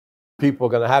 People are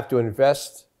going to have to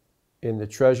invest in the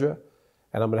treasure.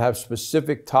 And I'm going to have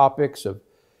specific topics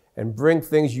and bring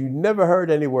things you never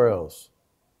heard anywhere else.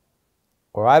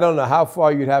 Or I don't know how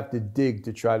far you'd have to dig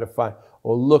to try to find,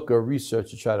 or look or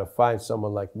research to try to find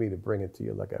someone like me to bring it to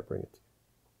you like I bring it to you.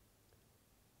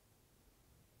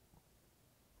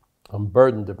 I'm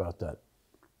burdened about that.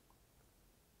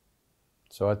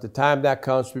 So at the time that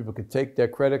comes, people can take their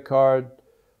credit card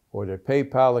or their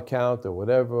PayPal account or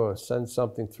whatever, or send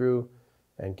something through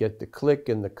and get the click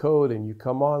and the code, and you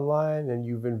come online and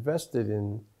you've invested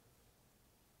in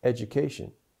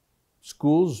education.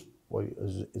 Schools,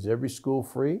 is every school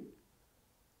free?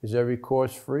 Is every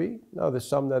course free? No, there's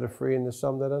some that are free and there's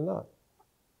some that are not.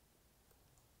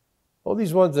 All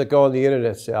these ones that go on the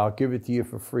internet say, I'll give it to you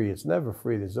for free. It's never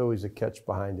free. There's always a catch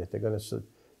behind it. They're going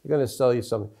to sell you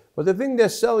something. But the thing they're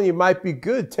selling you might be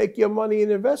good. Take your money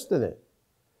and invest in it.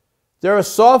 There are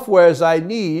softwares I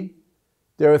need.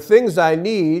 There are things I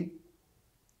need.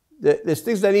 There's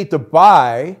things I need to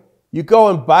buy. You go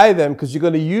and buy them because you're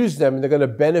going to use them and they're going to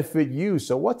benefit you.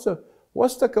 So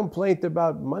what's the complaint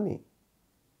about money?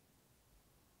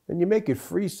 And you make it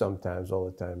free sometimes all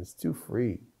the time. It's too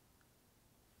free.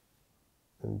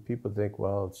 And people think,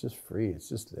 well, it's just free. It's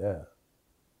just there.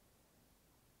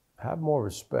 Have more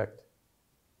respect.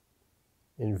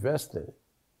 Invest in it.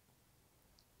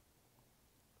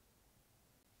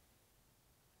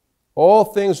 All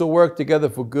things will work together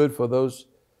for good for those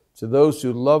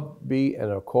who love me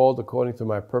and are called according to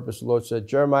my purpose, the Lord said.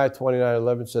 Jeremiah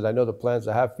 29:11 said, I know the plans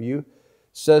I have for you,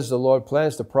 says the Lord,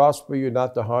 plans to prosper you,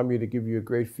 not to harm you, to give you a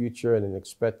great future and an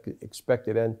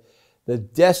expected end. The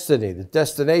destiny, the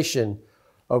destination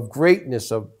of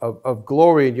greatness, of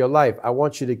glory in your life. I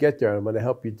want you to get there, and I'm going to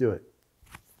help you do it.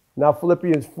 Now,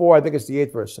 Philippians 4, I think it's the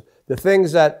 8th verse. The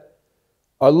things that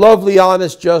are lovely,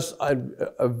 honest, just,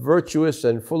 virtuous,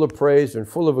 and full of praise, and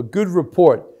full of a good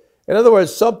report. In other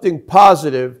words, something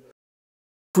positive,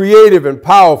 creative, and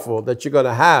powerful that you're going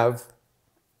to have,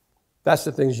 that's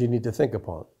the things you need to think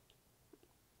upon.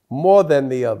 More than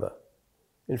the other.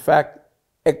 In fact,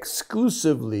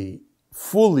 exclusively,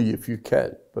 fully if you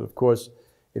can. But of course,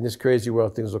 in this crazy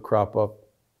world, things will crop up.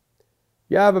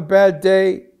 You have a bad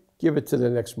day, give it to the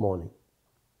next morning.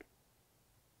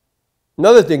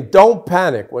 Another thing, don't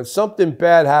panic. When something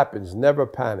bad happens, never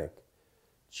panic.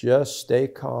 Just stay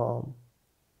calm.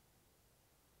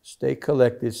 Stay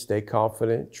collected, stay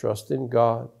confident, trust in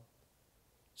God.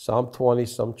 Psalm 20,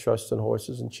 some trust in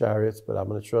horses and chariots, but I'm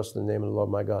going to trust in the name of the Lord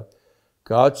my God.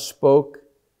 God spoke.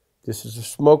 This is a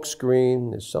smoke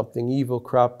screen. There's something evil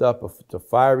cropped up, a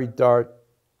fiery dart.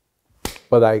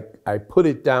 But I put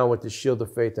it down with the shield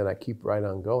of faith and I keep right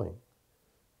on going.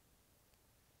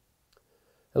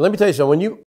 And let me tell you something. When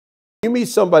you meet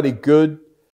somebody good,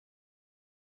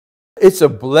 it's a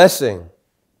blessing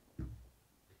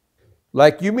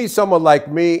Like you meet someone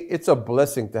like me, it's a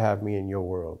blessing to have me in your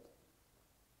world.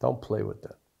 Don't play with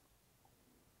that.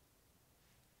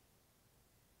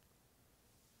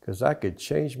 Because I could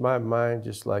change my mind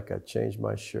just like I change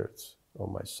my shirts or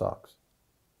my socks.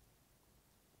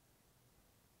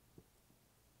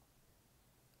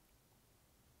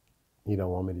 You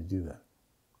don't want me to do that.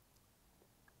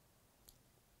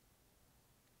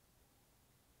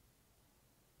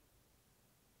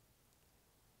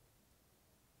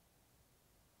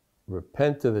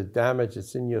 Repent of the damage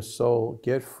that's in your soul.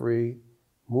 Get free.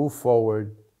 Move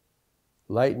forward.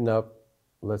 Lighten up.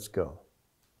 Let's go.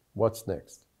 What's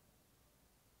next?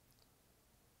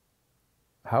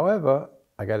 However,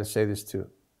 I got to say this too.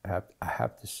 I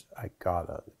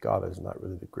gotta is not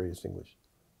really the greatest English,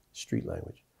 street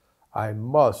language. I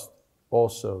must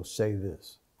also say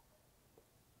this.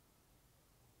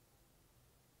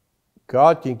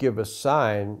 God can give a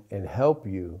sign and help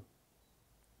you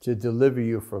to deliver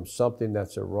you from something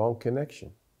that's a wrong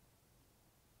connection.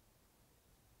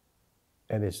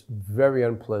 And it's very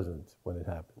unpleasant when it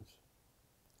happens.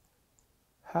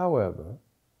 However,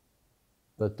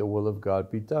 let the will of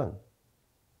God be done.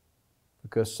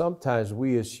 Because sometimes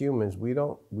we as humans,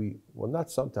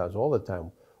 not sometimes, all the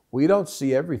time, we don't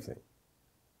see everything.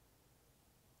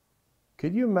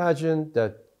 Could you imagine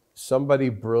that somebody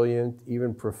brilliant,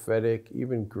 even prophetic,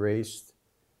 even graced,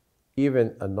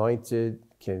 even anointed,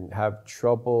 can have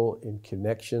trouble in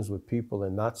connections with people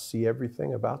and not see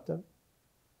everything about them?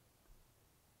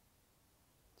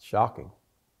 Shocking.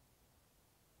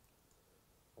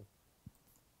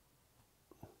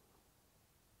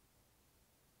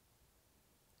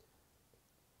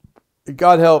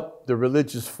 God help the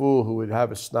religious fool who would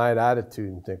have a snide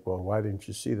attitude and think, well, why didn't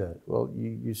you see that? Well,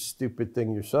 you stupid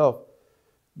thing yourself.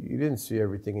 You didn't see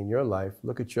everything in your life.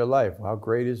 Look at your life. How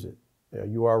great is it?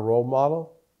 You are a role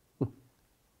model?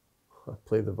 I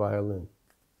play the violin.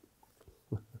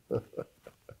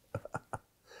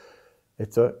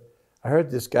 I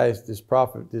heard this guy, this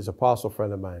prophet, this apostle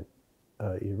friend of mine.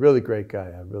 He's a really great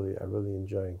guy. I really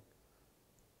enjoy him.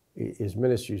 His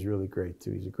ministry is really great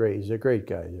too. He's a great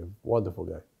guy. He's a wonderful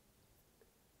guy.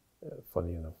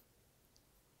 Funny enough.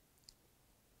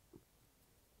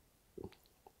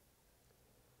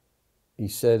 He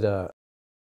said,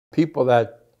 people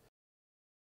that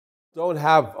don't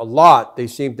have a lot, they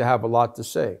seem to have a lot to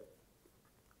say.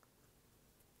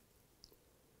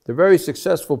 The very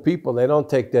successful people, they don't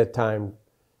take their time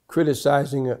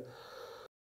criticizing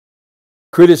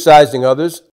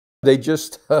others. They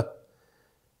just,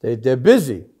 they're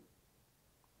busy.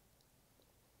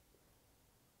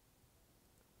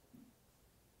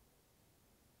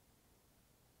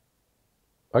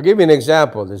 I'll give you an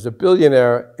example. There's a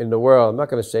billionaire in the world. I'm not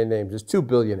going to say names. There's two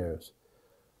billionaires.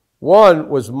 One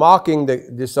was mocking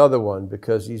this other one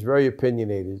because he's very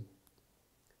opinionated.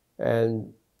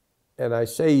 And I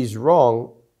say he's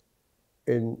wrong.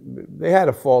 And they had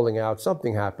a falling out.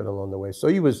 Something happened along the way. So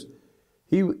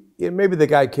maybe the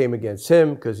guy came against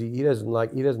him because he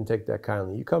doesn't take that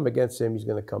kindly. You come against him, he's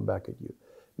going to come back at you.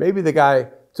 Maybe the guy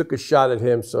took a shot at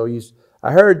him. So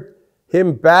I heard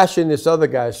him bashing this other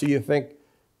guy. So you think,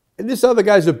 and this other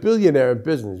guy's a billionaire in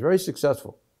business, very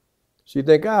successful. So you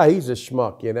think, he's a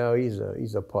schmuck,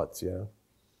 he's a putz,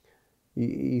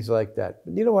 He's like that.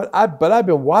 But you know what? I've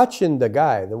been watching the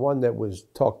guy, the one that was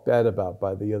talked bad about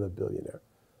by the other billionaire.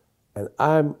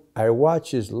 And I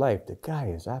watch his life. The guy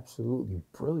is absolutely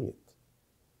brilliant.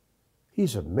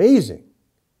 He's amazing.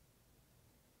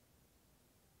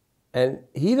 And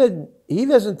he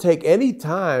doesn't take any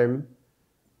time.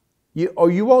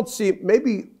 You won't see,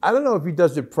 maybe, I don't know if he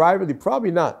does it privately,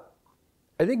 probably not.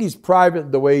 I think he's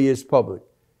private the way he is public.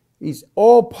 He's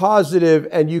all positive,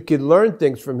 and you can learn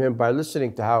things from him by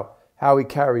listening to how he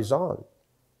carries on.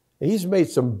 And he's made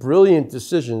some brilliant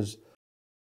decisions,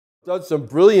 done some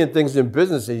brilliant things in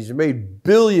business, and he's made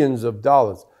billions of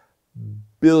dollars.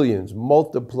 Billions,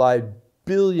 multiplied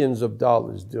billions of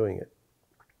dollars doing it.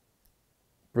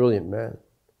 Brilliant man.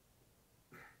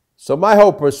 So my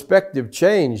whole perspective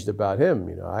changed about him.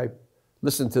 I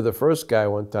listened to the first guy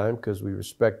one time because we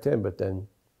respect him, but then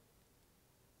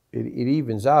it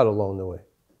evens out along the way.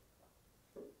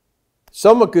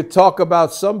 Someone could talk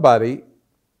about somebody,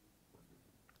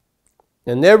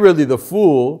 and they're really the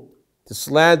fool to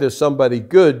slander somebody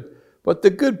good, but the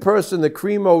good person, the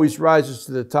cream always rises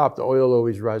to the top, the oil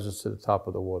always rises to the top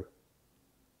of the water.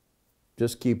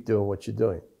 Just keep doing what you're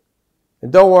doing.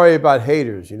 And don't worry about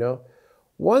haters,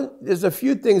 There's a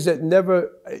few things that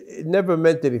never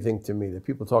meant anything to me that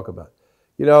people talk about.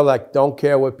 Like don't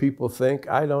care what people think.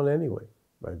 I don't anyway.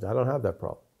 Right? I don't have that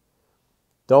problem.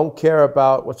 Don't care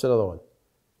about, what's another one?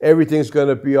 everything's going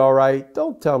to be all right.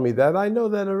 Don't tell me that. I know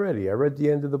that already. I read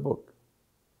the end of the book.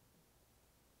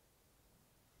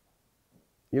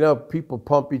 You know, people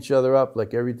pump each other up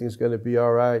like everything's going to be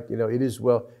all right. You know, it is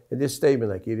well. In this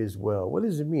statement, like, it is well. What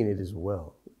does it mean, it is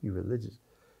well? You religious.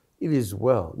 It is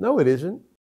well. No, it isn't.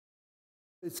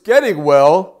 It's getting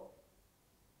well.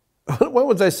 When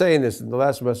was I saying this? In the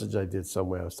last message I did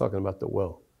somewhere, I was talking about the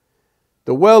well.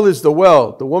 The well is the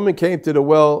well. The woman came to the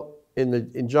well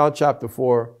in John chapter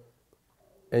 4,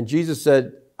 and Jesus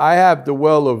said, I have the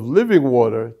well of living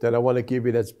water that I want to give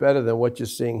you that's better than what you're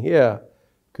seeing here,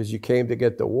 because you came to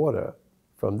get the water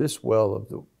from this well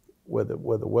of where the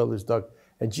well is dug.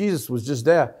 And Jesus was just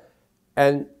there.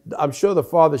 And I'm sure the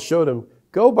Father showed him,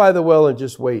 go by the well and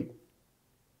just wait.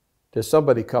 There's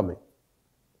somebody coming.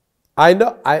 I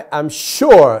know. I'm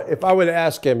sure if I were to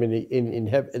ask him in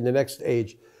the next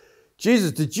age,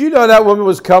 Jesus, did you know that woman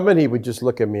was coming? He would just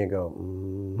look at me and go,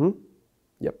 mm-hmm.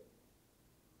 Yep.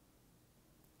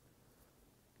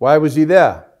 Why was he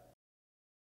there?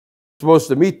 He was supposed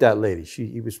to meet that lady.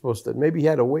 He was supposed to, maybe he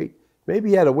had to wait. Maybe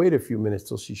he had to wait a few minutes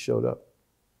till she showed up.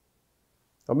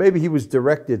 Or maybe he was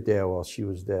directed there while she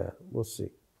was there. We'll see.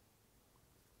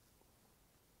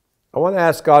 I want to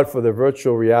ask God for the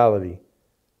virtual reality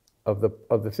of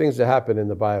the things that happen in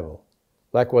the Bible.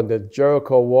 Like when the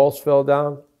Jericho walls fell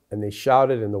down and they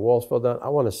shouted and the walls fell down. I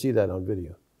want to see that on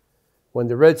video. When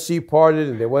the Red Sea parted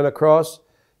and they went across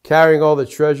carrying all the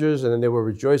treasures and then they were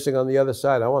rejoicing on the other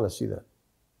side. I want to see that.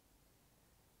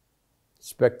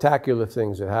 Spectacular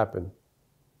things that happen.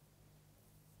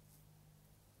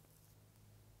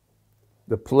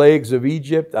 The plagues of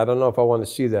Egypt, I don't know if I want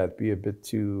to see that. It'd be a bit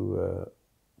too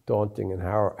daunting and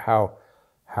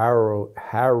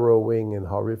harrowing and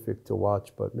horrific to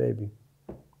watch, but maybe.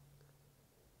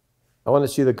 I want to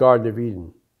see the Garden of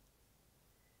Eden.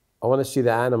 I want to see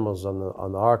the animals on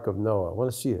the Ark of Noah. I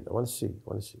want to see it. I want to see it.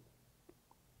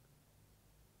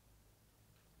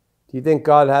 Do you think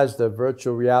God has the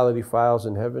virtual reality files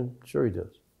in heaven? Sure he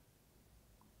does.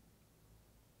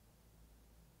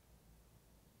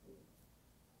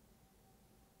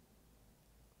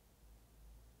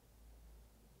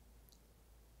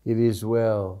 It is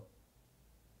well.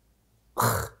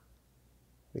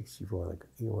 Makes you want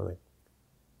to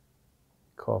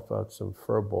cough out some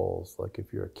fur balls like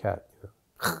if you're a cat. You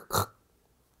know?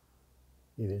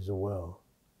 It is well.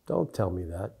 Don't tell me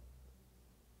that.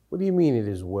 What do you mean it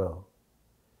is well?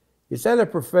 Is that a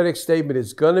prophetic statement?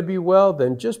 It's going to be well?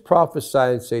 Then just prophesy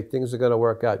and say things are going to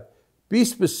work out. Be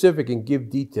specific and give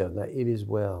detail. Now, it is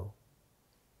well.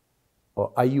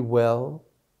 Or are you well?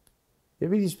 You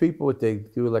ever these people, what they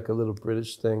do like a little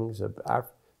British thing?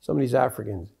 Some of these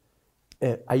Africans.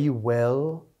 Are you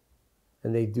well?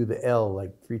 And they do the L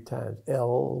like 3 times.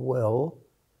 L, well.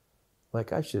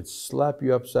 Like I should slap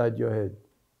you upside your head.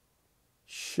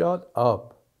 Shut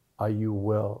up. Are you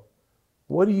well?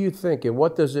 What do you think and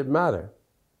what does it matter?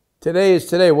 Today is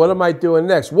today. What am I doing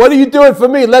next? What are you doing for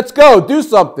me? Let's go. Do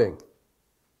something.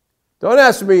 Don't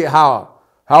ask me how.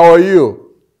 How are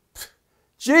you?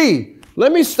 Gee,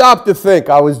 let me stop to think.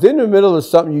 I was in the middle of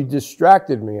something. You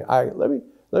distracted me.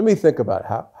 Let me think about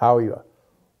how are you?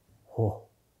 Oh.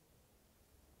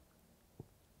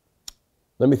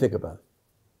 Let me think about it.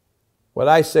 What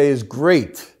I say is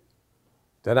great.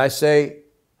 Then I say,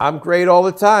 I'm great all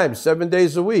the time, 7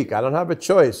 days a week. I don't have a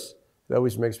choice. It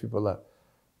always makes people laugh.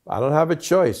 I don't have a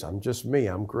choice. I'm just me.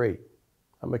 I'm great.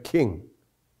 I'm a king.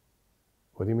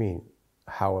 What do you mean?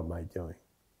 How am I doing?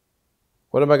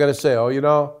 What am I going to say? Oh, you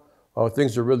know, oh,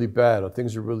 things are really bad or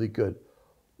things are really good.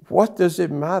 What does it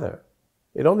matter?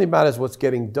 It only matters what's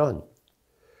getting done.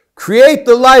 Create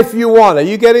the life you want. Are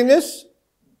you getting this?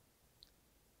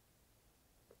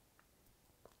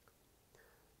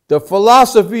 The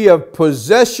philosophy of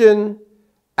possession,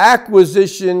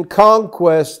 acquisition,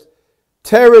 conquest,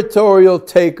 territorial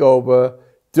takeover,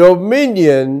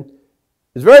 dominion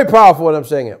is very powerful what I'm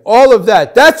saying here. All of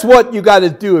that, that's what you got to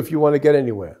do if you want to get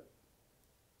anywhere.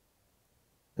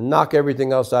 And knock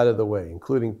everything else out of the way,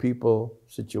 including people,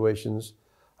 situations.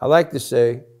 I like to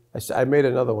say, I made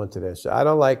another one today. So I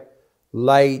don't like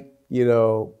light,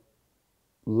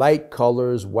 light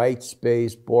colors, white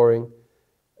space, boring.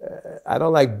 I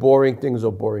don't like boring things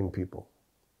or boring people.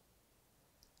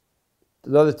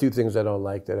 The other 2 things I don't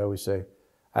like that I always say.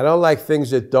 I don't like things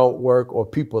that don't work or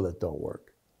people that don't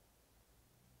work.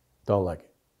 Don't like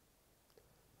it.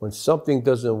 When something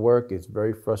doesn't work, it's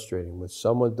very frustrating. When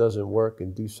someone doesn't work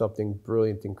and do something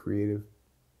brilliant and creative,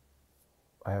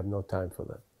 I have no time for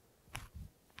that.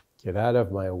 Get out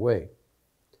of my way.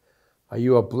 Are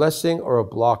you a blessing or a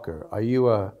blocker? Are you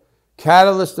a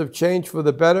catalyst of change for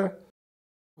the better?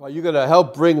 Are you going to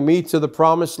help bring me to the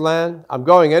promised land? I'm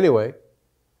going anyway.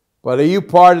 But are you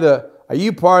part of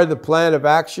the plan of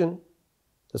action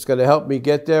that's going to help me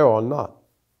get there or not?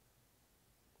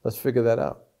 Let's figure that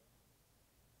out.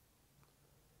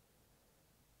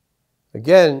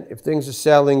 Again, if things are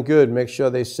selling good, make sure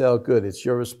they sell good. It's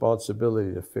your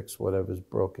responsibility to fix whatever's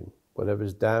broken,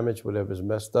 whatever's damaged, whatever's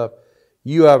messed up.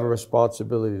 You have a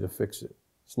responsibility to fix it.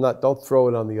 It's not, don't throw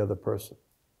it on the other person.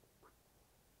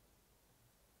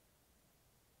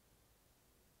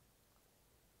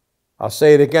 I'll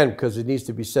say it again because it needs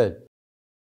to be said.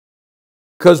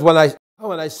 Because when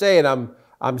I say it,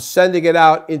 I'm sending it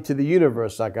out into the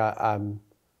universe. Like I'm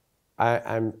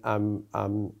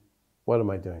what am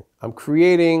I doing? I'm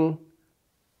creating,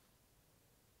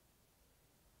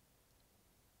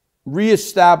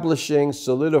 reestablishing,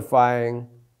 solidifying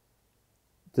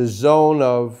the zone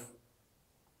of,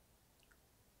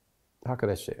 how could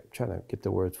I say it? I'm trying to get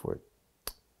the words for it.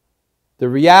 The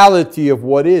reality of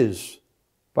what is,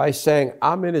 by saying,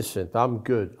 I'm innocent, I'm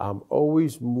good, I'm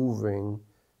always moving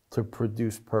to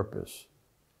produce purpose.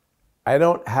 I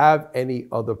don't have any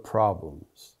other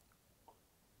problems.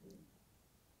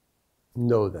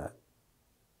 Know that.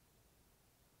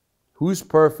 Who's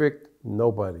perfect?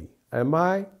 Nobody. Am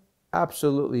I?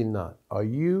 Absolutely not. Are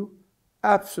you?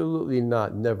 Absolutely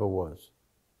not. Never was.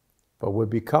 But we're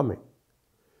becoming.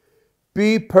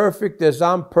 Be perfect as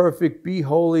I'm perfect. Be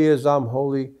holy as I'm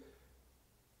holy.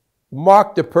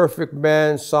 Mark the perfect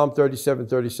man, Psalm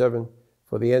 37:37.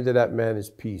 For the end of that man is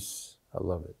peace. I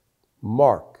love it.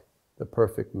 Mark the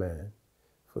perfect man.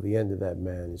 For the end of that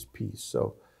man is peace.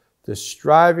 So the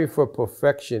striving for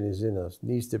perfection is in us,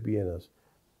 needs to be in us.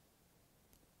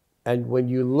 And when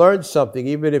you learn something,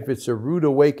 even if it's a rude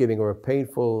awakening or a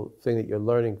painful thing that you're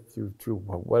learning through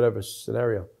whatever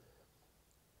scenario,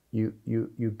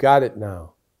 you got it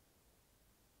now.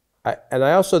 I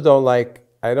also don't like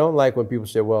when people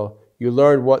say, well, you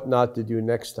learn what not to do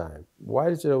next time.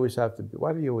 Why do you always have to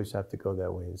go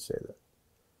that way and say that?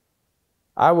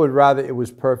 I would rather it was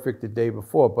perfect the day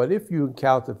before. But if you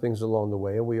encounter things along the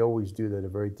way, and we always do that are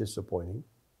very disappointing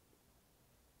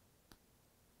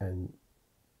and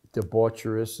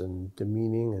debaucherous and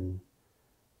demeaning and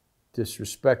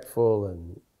disrespectful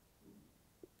and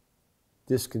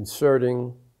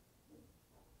disconcerting,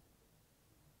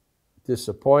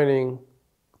 disappointing,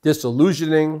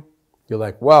 disillusioning, you're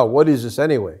like, wow, what is this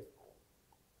anyway?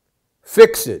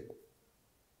 Fix it.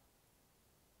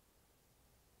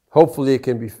 Hopefully it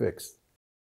can be fixed.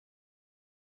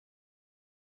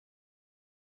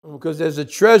 Because there's a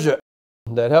treasure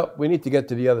that helps. We need to get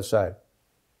to the other side.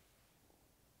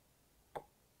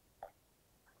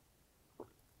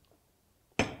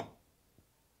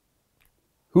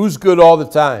 Who's good all the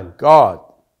time? God.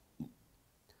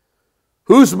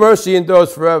 Whose mercy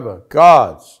endures forever?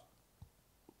 God's.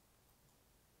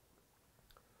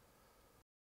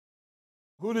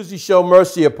 Who does he show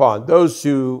mercy upon? Those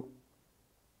who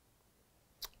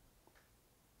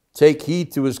take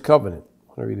heed to his covenant.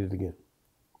 I'm going to read it again.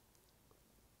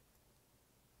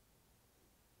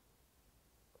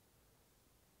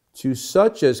 To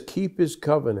such as keep his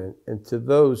covenant, and to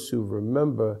those who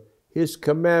remember his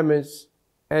commandments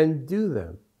and do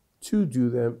them, to do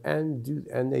them and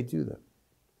they do them.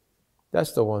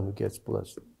 That's the one who gets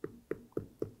blessed.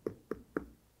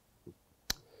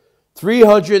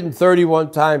 331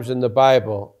 times in the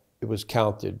Bible it was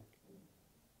counted.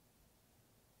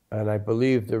 And I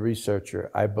believe the researcher.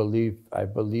 I believe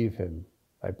him.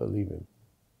 I believe him.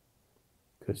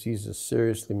 Because he's a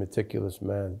seriously meticulous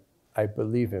man. I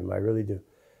believe him. I really do.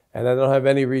 And I don't have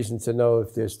any reason to know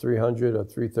if there's 300 or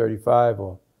 335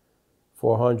 or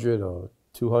 400 or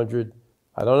 200.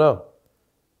 I don't know.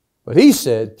 But he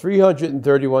said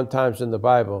 331 times in the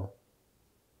Bible,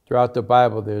 throughout the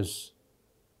Bible,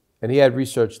 and he had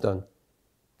research done,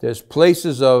 there's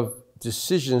places of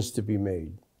decisions to be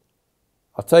made.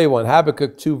 I'll tell you one,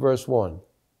 Habakkuk 2, verse 1.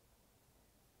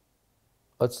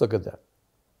 Let's look at that.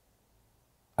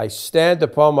 I stand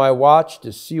upon my watch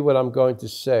to see what I'm going to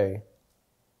say.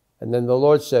 And then the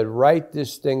Lord said, write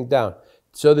this thing down.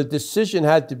 So the decision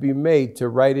had to be made to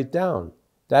write it down.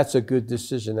 That's a good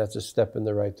decision. That's a step in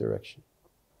the right direction.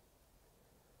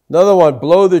 Another one,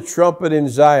 blow the trumpet in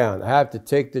Zion. I have to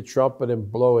take the trumpet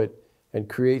and blow it and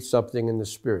create something in the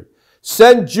spirit.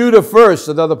 Send Judah first,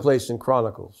 another place in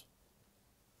Chronicles.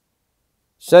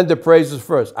 Send the praises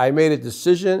first. I made a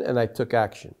decision and I took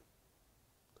action.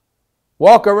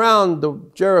 Walk around the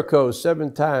Jericho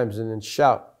 7 times and then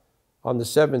shout. On the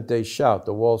 7th day, shout.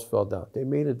 The walls fell down. They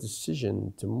made a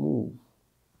decision to move.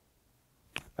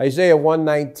 Isaiah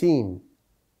 1:19.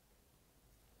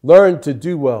 Learn to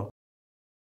do well.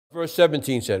 Verse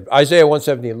 17 said, Isaiah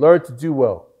 1:17, learn to do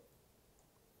well.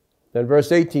 Then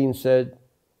verse 18 said,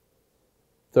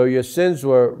 though your sins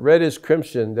were red as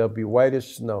crimson, they'll be white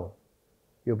as snow.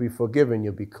 You'll be forgiven,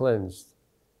 you'll be cleansed,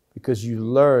 because you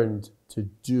learned to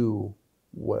do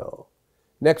well.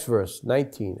 Next verse,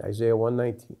 19, Isaiah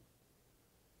 1:19,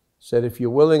 said, if you're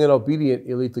willing and obedient,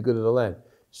 you'll eat the good of the land.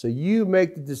 So you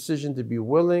make the decision to be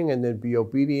willing and then be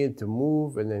obedient to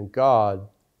move, and then God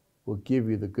will give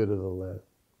you the good of the land.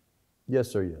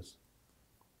 Yes or yes?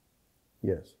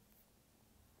 Yes.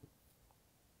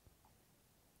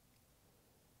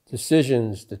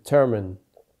 Decisions determine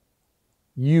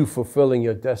you fulfilling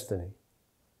your destiny.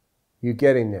 You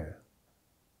getting there.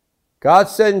 God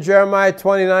said in Jeremiah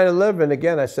 29:11,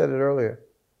 again, I said it earlier,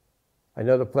 I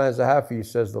know the plans I have for you,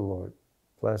 says the Lord.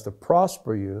 Plans to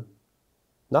prosper you,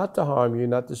 not to harm you,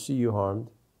 not to see you harmed,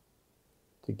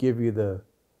 to give you the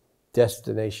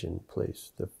destination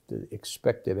place, the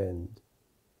expected end,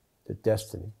 the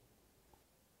destiny.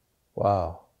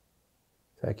 Wow.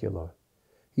 Thank you, Lord.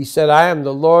 He said, I am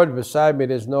the Lord, beside me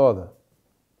there's no other.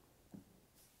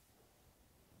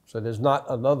 So there's not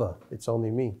another, it's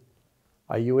only me.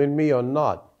 Are you in me or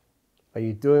not? Are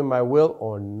you doing my will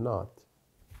or not?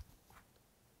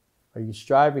 Are you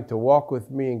striving to walk with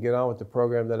me and get on with the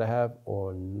program that I have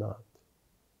or not?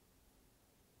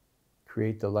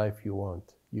 Create the life you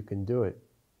want. You can do it.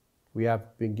 We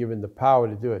have been given the power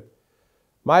to do it.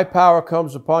 My power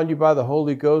comes upon you by the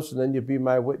Holy Ghost, and then you'll be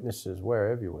my witnesses. Where?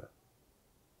 Everywhere.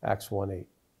 Acts 1:8.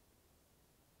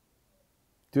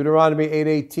 Deuteronomy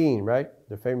 8:18, right?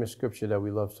 The famous scripture that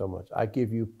we love so much. I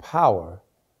give you power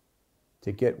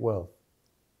to get wealth,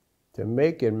 to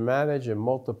make and manage and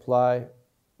multiply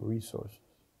resources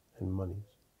and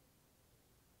monies.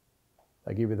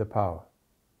 I give you the power.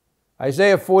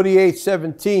 Isaiah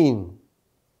 48:17.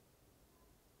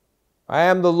 I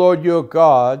am the Lord your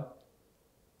God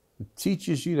who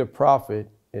teaches you to profit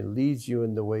and leads you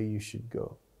in the way you should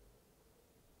go.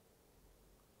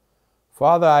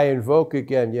 Father, I invoke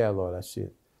again, yeah, Lord, I see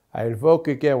it. I invoke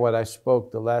again what I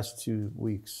spoke the last 2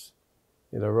 weeks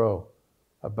in a row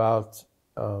about,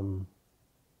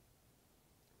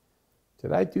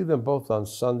 did I do them both on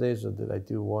Sundays or did I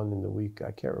do one in the week?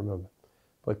 I can't remember.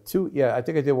 But two, yeah, I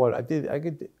think I did one. I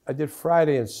did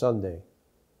Friday and Sunday.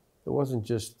 It wasn't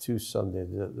just 2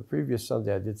 Sundays. The previous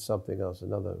Sunday I did something else,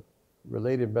 another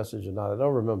related message or not. I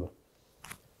don't remember.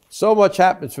 So much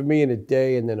happens for me in a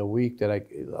day and then a week that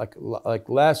like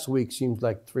last week seems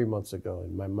like 3 months ago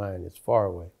in my mind. It's far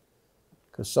away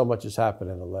because so much has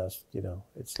happened in the last,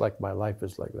 it's like my life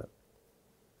is like that.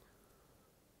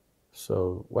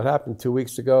 So what happened 2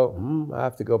 weeks ago? I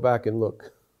have to go back and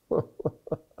look.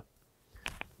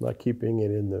 Not keeping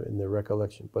it in the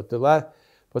recollection. But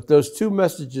those 2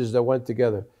 messages that went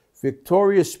together,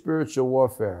 victorious spiritual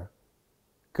warfare,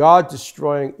 God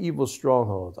destroying evil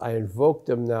strongholds. I invoke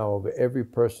them now over every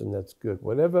person that's good.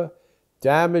 Whatever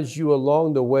damaged you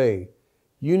along the way,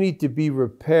 you need to be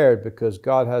repaired because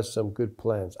God has some good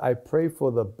plans. I pray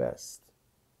for the best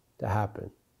to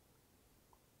happen.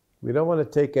 We don't want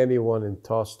to take anyone and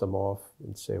toss them off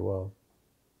and say, well,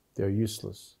 they're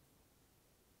useless.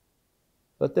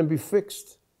 Let them be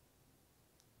fixed.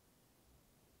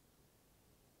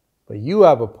 But you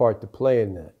have a part to play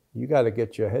in that. You got to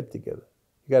get your head together.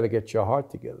 You got to get your heart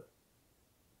together.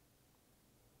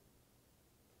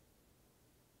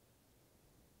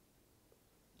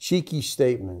 Cheeky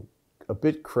statement, a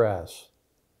bit crass,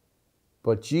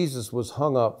 but Jesus was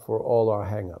hung up for all our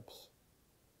hang-ups.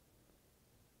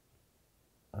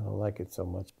 I don't like it so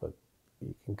much, but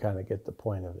you can kind of get the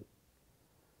point of it.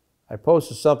 I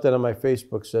posted something on my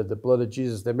Facebook, said the blood of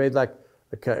Jesus. They made like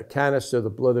a canister of the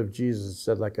blood of Jesus,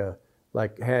 said like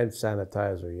hand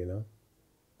sanitizer,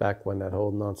 back when that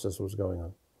whole nonsense was going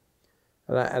on.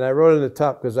 And I wrote in the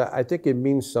top because I think it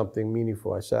means something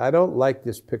meaningful. I said, I don't like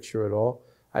this picture at all.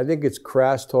 I think it's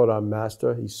crass toward our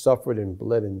master. He suffered and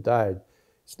bled and died.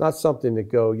 It's not something to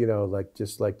go,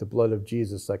 just like the blood of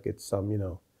Jesus, like it's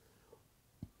some,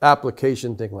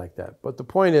 application thing like that. But the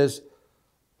point is,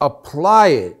 apply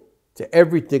it to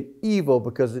everything evil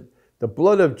because the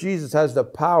blood of Jesus has the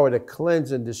power to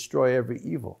cleanse and destroy every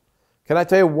evil. Can I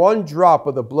tell you, 1 drop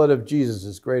of the blood of Jesus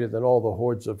is greater than all the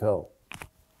hordes of hell.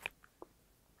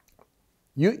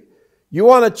 You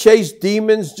want to chase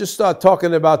demons? Just start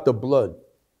talking about the blood.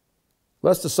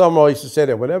 Lester Summerall used to say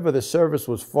that whenever the service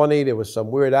was funny, there was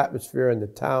some weird atmosphere in the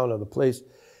town or the place,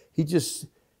 he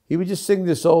would just sing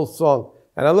this old song.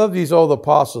 And I love these old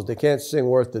apostles. They can't sing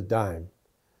worth a dime.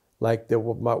 Like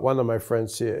one of my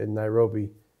friends here in Nairobi,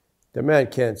 the man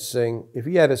can't sing. If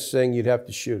he had to sing, you'd have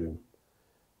to shoot him.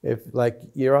 if like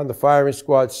you're on the firing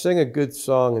squad, sing a good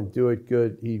song and do it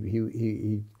good,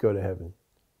 he'd go to heaven.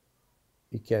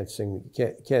 He can't sing. He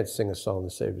can't sing a song to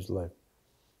save his life.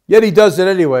 Yet he does it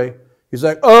anyway. He's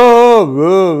like, oh.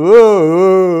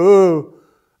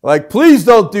 Like, please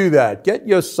don't do that. Get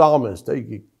your psalmist.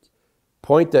 You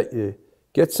point at you.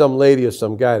 Get some lady or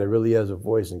some guy that really has a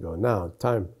voice and go, now,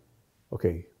 time.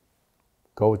 Okay,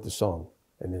 go with the song.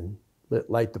 And then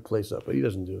light the place up. But he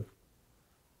doesn't do it.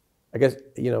 I guess,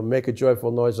 make a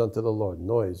joyful noise unto the Lord.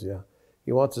 Noise, yeah.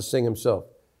 He wants to sing himself.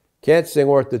 Can't sing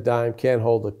worth a dime. Can't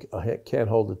hold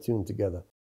a tune together.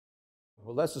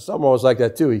 Well, Lester Summerall was like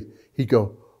that too. He'd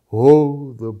go,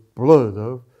 oh, the blood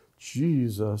of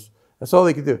Jesus. That's all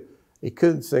he could do. He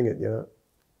couldn't sing it,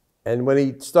 And when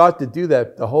he'd start to do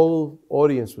that, the whole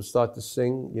audience would start to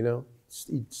sing,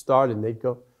 He'd start and they'd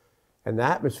go. And the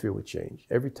atmosphere would change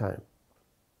every time.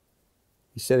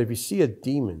 He said, if you see a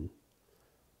demon,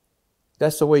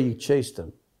 that's the way you chase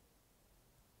them.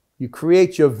 You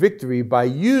create your victory by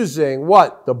using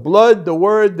what? The blood, the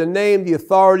word, the name, the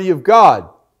authority of God.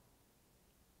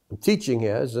 I'm teaching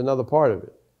here is another part of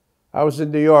it. I was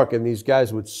in New York and these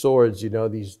guys with swords,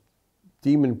 these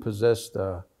demon-possessed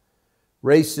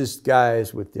racist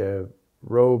guys with their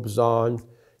robes on.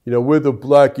 We're the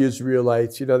black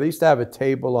Israelites. They used to have a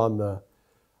table on the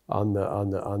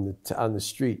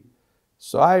street.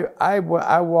 So I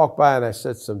walked by and I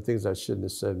said some things I shouldn't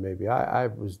have said maybe. I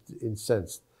was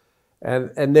incensed.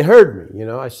 And they heard me,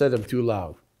 I said them too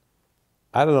loud.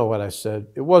 I don't know what I said.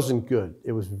 It wasn't good.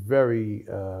 It was very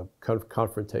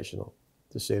confrontational,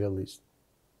 to say the least.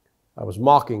 I was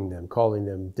mocking them, calling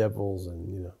them devils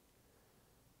and,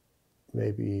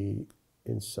 maybe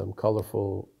in some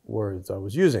colorful words I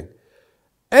was using.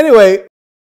 Anyway,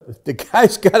 the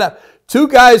guys got up. Two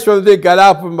guys from there got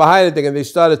out from behind the thing and they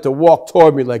started to walk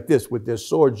toward me like this with their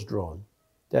swords drawn.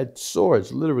 They had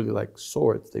swords, literally like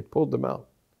swords. They pulled them out.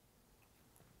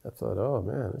 I thought, oh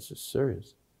man, this is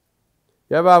serious.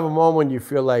 You ever have a moment when you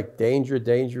feel like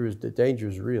the danger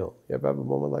is real? You ever have a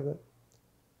moment like that?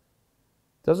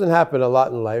 It doesn't happen a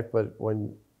lot in life, but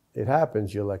when it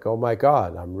happens, you're like, oh my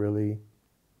God, I'm really...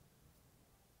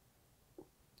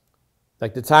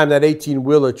 Like the time that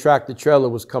 18-wheeler tractor trailer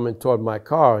was coming toward my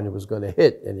car and it was going to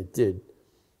hit, and it did.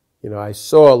 I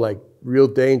saw like real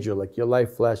danger, like your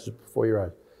life flashes before your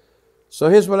eyes. So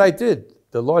here's what I did.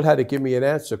 The Lord had to give me an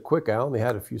answer quick. I only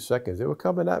had a few seconds. They were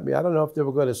coming at me. I don't know if they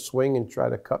were going to swing and try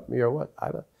to cut me or what.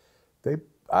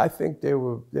 I think they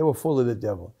were full of the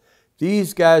devil.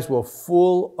 These guys were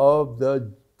full of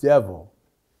the devil.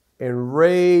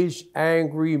 Enraged,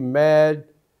 angry, mad,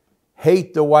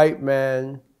 hate the white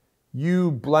man.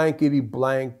 You blankety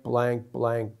blank, blank,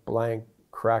 blank, blank,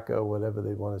 cracker, whatever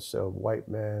they want to say, white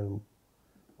man,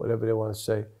 whatever they want to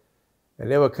say.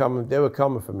 And they were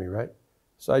coming for me, right?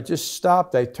 So I just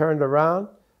stopped. I turned around.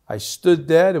 I stood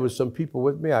there. There was some people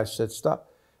with me. I said, stop.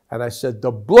 And I said,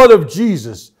 the blood of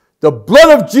Jesus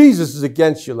is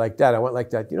against you, like that. I went like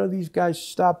that. These guys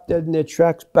stopped dead in their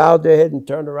tracks, bowed their head and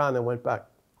turned around and went back.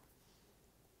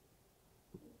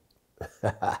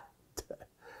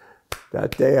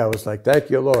 That day I was like, thank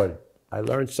you, Lord. I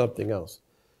learned something else.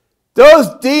 Those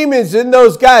demons in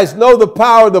those guys know the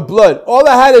power of the blood. All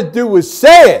I had to do was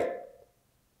say it.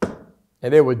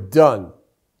 And they were done.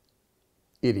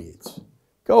 Idiots.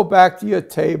 Go back to your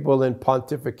table and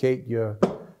pontificate your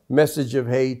message of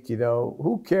hate.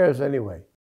 Who cares anyway?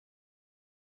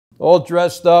 All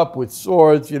dressed up with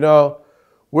swords,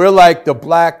 We're like the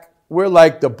black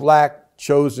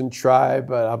chosen tribe.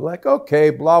 But I'm like, okay,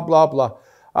 blah, blah, blah.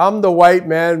 I'm the white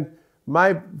man.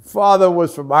 My father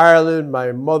was from Ireland.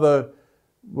 My mother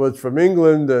was from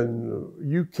England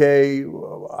and UK,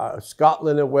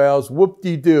 Scotland and Wales.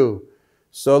 Whoop-de-doo.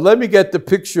 So let me get the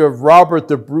picture of Robert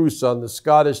the Bruce on the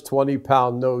Scottish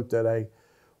 20-pound note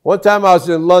one time I was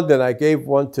in London, I gave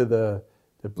one to the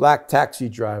black taxi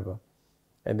driver.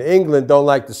 And the England don't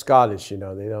like the Scottish, they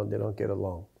don't get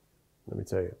along. Let me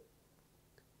tell you.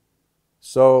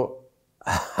 So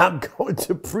I'm going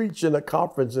to preach in a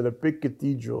conference in a big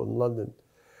cathedral in London.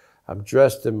 I'm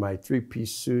dressed in my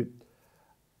three-piece suit.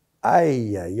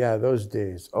 Yeah, those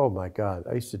days. Oh my God,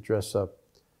 I used to dress up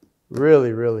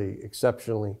really, really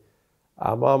exceptionally.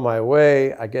 I'm on my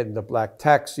way. I get in the black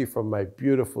taxi from my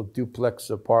beautiful duplex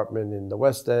apartment in the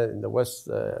West End.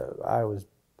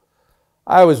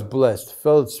 I was blessed.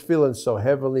 Feeling so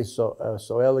heavenly,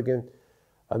 so elegant,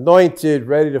 anointed,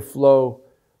 ready to flow.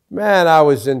 Man, I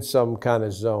was in some kind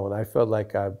of zone. I felt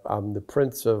like I'm the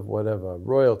prince of whatever,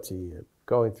 royalty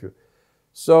going through.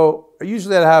 So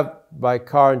usually I'd have my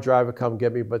car and driver come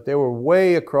get me, but they were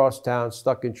way across town,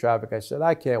 stuck in traffic. I said,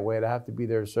 I can't wait. I have to be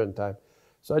there at a certain time.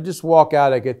 So I just walk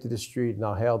out, I get to the street, and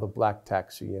I'll hail the black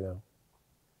taxi, you know.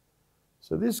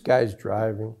 So this guy's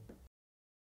driving.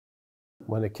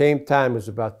 When it came time, it was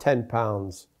about 10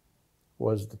 pounds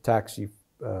was the taxi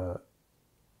bill,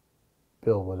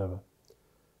 whatever.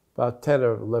 About 10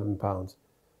 or 11 pounds.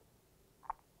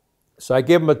 So I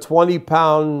gave him a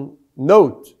 20-pound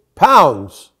note,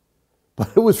 pounds, but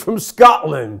it was from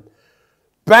Scotland,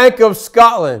 Bank of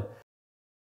Scotland.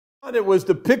 On it was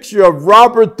the picture of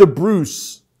Robert the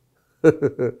Bruce.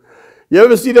 You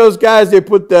ever see those guys, they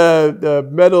put the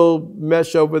metal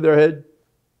mesh over their head?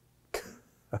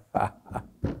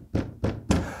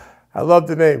 I love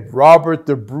the name, Robert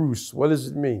the Bruce. What does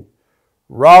it mean?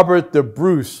 Robert the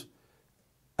Bruce.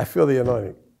 I feel the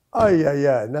anointing. Oh,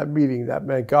 yeah. In that meeting, that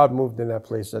man, God moved in that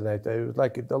place that night. It was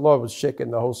like the Lord was shaking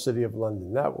the whole city of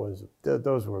London.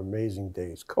 Those were amazing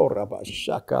days.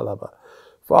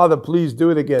 Father, please do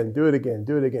it again, do it again,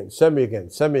 do it again. Send me again,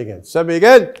 send me again, send me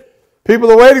again. People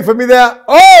are waiting for me there.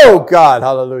 Oh, God,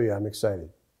 hallelujah. I'm excited.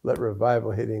 Let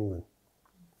revival hit England.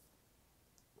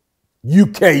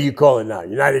 UK, you call it now,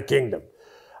 United Kingdom.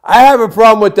 I have a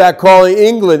problem with that calling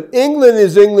England. England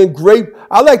is England.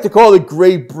 I like to call it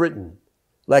Great Britain.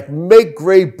 Like make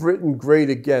Great Britain great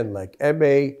again. Like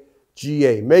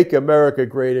MAGA. Make America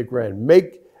great again.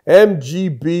 Make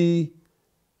MGBGA,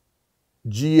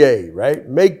 right?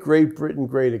 Make Great Britain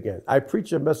great again. I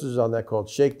preach a message on that called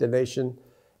Shake the Nation.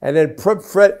 And then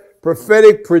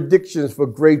prophetic predictions for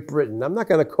Great Britain. I'm not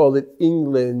going to call it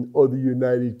England or the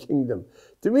United Kingdom.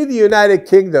 To me, the United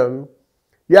Kingdom,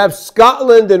 you have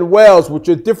Scotland and Wales, which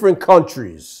are different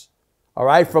countries, all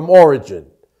right, from origin.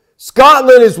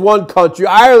 Scotland is one country.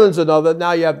 Ireland's another.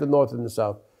 Now you have the North and the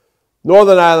South.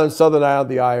 Northern Ireland, Southern Ireland,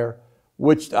 the Ire,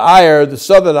 the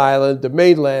Southern Ireland, the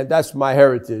mainland, that's my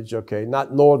heritage, okay,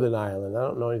 not Northern Ireland. I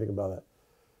don't know anything about that.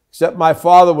 Except my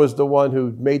father was the one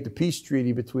who made the peace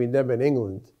treaty between them and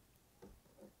England.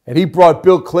 And he brought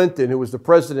Bill Clinton, who was the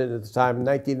president at the time in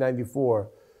 1994,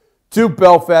 to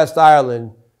Belfast,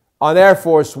 Ireland, on Air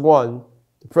Force One,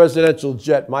 the presidential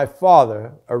jet. My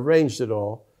father arranged it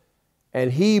all.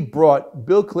 And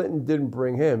Bill Clinton didn't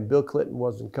bring him. Bill Clinton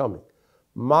wasn't coming.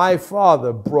 My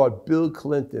father brought Bill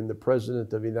Clinton, the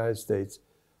president of the United States,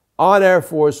 on Air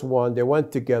Force One. They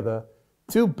went together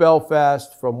to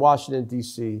Belfast from Washington,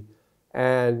 D.C.,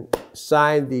 and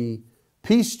signed the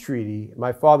peace treaty.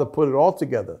 My father put it all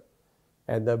together.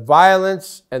 And the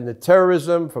violence and the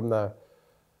terrorism from the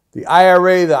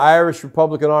IRA, the Irish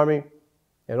Republican Army,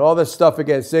 and all this stuff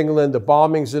against England, the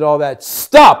bombings and all that,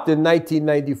 stopped in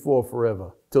 1994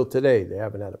 forever. Till today, they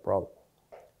haven't had a problem.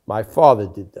 My father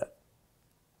did that.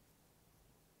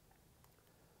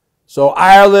 So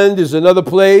Ireland is another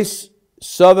place.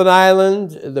 Southern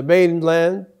Ireland, the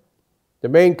mainland, the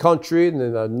main country, and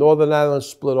then the Northern Ireland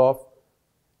split off.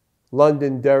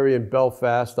 Londonderry and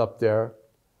Belfast up there.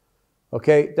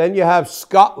 Okay, then you have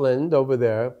Scotland over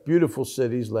there, beautiful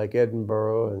cities like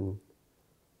Edinburgh and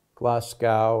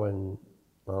Glasgow and,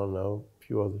 I don't know, a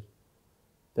few others.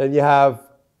 Then you have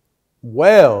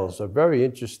Wales, a very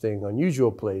interesting,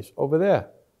 unusual place over there.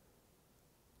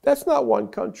 That's not one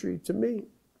country to me.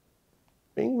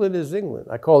 England is England.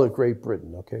 I call it Great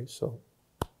Britain, okay? So,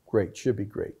 great, should be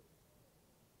great.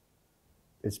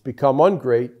 It's become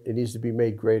ungreat. It needs to be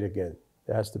made great again.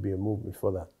 There has to be a movement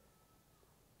for that.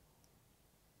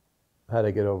 How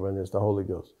to get over in this, the Holy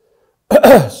Ghost.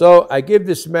 So I give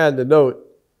this man the note,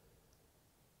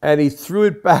 and he threw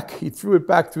it back. He threw it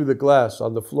back through the glass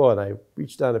on the floor, and I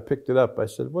reached down and picked it up. I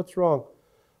said, "What's wrong?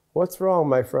 What's wrong,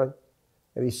 my friend?"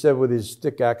 And he said with his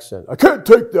thick accent, "I can't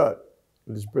take that,"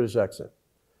 with his British accent.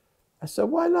 I said,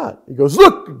 "Why not?" He goes,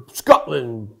 "Look,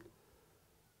 Scotland,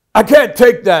 I can't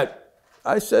take that."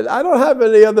 I said, "I don't have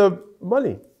any other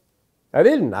money." I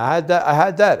didn't. I had that. I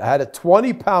had a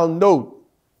 20-pound note.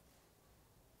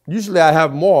 Usually I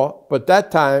have more, but that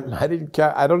time I didn't.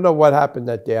 I don't know what happened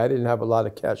that day. I didn't have a lot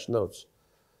of cash notes.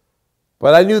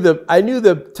 But I knew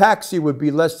the taxi would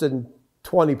be less than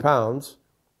 20 pounds.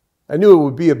 I knew it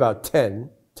would be about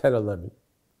 10, 11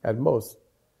 at most.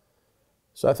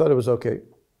 So I thought it was okay.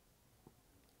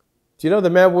 Do you know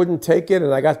the man wouldn't take it,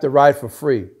 and I got the ride for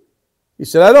free. He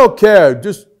said, "I don't care.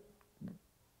 Just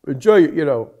enjoy,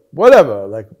 whatever."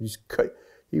 Like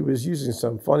he was using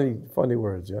some funny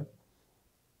words, yeah.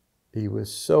 He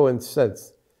was so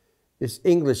incensed. This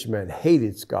Englishman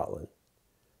hated Scotland.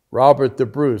 Robert the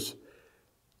Bruce.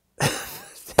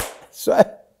 So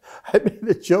I made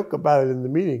a joke about it in the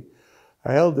meeting.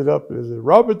 I held it up and I said,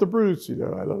 "Robert the Bruce." I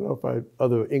don't know if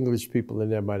other English people in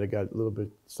there might have got a little bit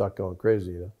stuck going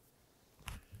crazy.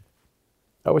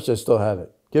 I wish I still had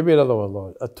it. Give me another one,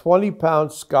 Lord. A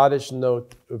 20-pound Scottish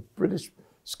note, a British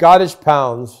Scottish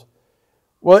pounds.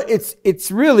 Well,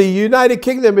 it's really United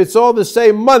Kingdom. It's all the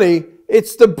same money.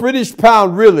 It's the British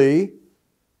pound, really.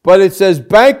 But it says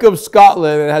Bank of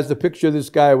Scotland, and it has the picture of this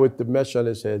guy with the mesh on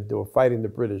his head. They were fighting the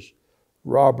British.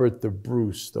 Robert the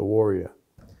Bruce, the warrior.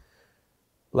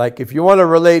 Like, if you want to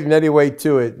relate in any way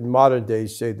to it, in modern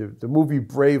days, say the movie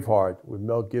Braveheart with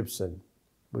Mel Gibson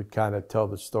would kind of tell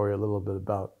the story a little bit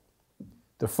about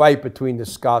the fight between the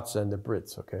Scots and the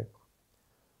Brits, okay?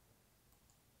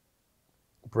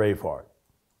 Braveheart.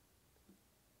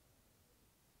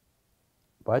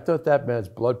 But I thought that man's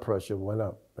blood pressure went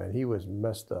up, man. He was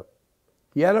messed up.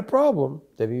 He had a problem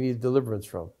that he needed deliverance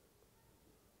from.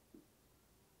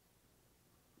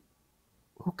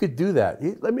 Who could do that?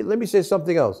 Let me say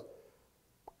something else.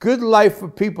 Good life for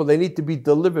people, they need to be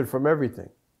delivered from everything.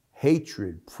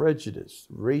 Hatred, prejudice,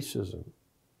 racism,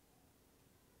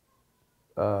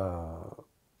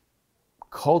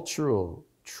 cultural,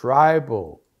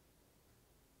 tribal.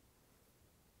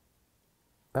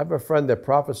 I have a friend that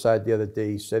prophesied the other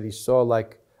day. He said he saw,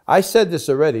 like, I said this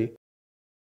already,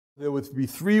 there would be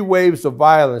 3 waves of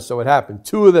violence that would happen.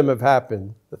 2 of them have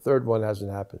happened. The third one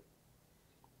hasn't happened.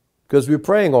 Because we're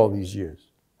praying all these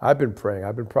years. I've been praying.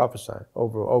 I've been prophesying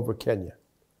over Kenya.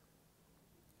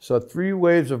 So 3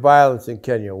 waves of violence in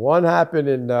Kenya. One happened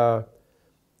in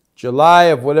July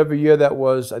of whatever year that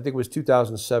was. I think it was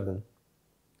 2007.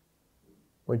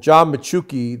 When John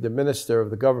Machuki, the minister of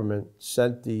the government,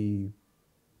 sent the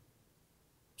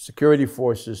security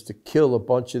forces to kill a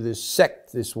bunch of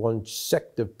this one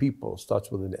sect of people.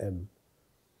 Starts with an M,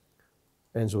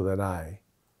 ends with an I.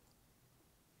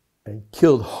 And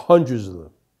killed hundreds of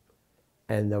them.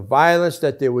 And the violence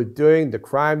that they were doing, the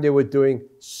crime they were doing,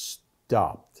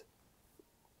 stopped.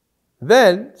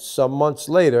 Then, some months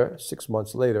later, 6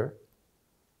 months later,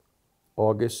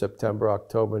 August, September,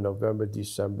 October, November,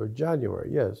 December,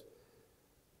 January, yes.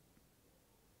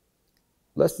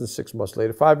 Less than 6 months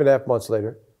later, 5.5 months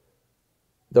later,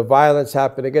 the violence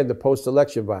happened again, the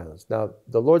post-election violence. Now,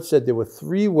 the Lord said there were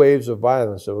 3 waves of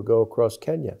violence that would go across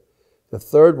Kenya. The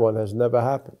third one has never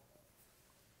happened.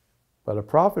 But a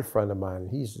prophet friend of mine,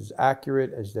 he's as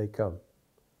accurate as they come,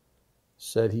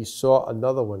 said he saw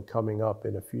another one coming up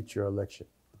in a future election.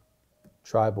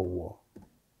 Tribal war.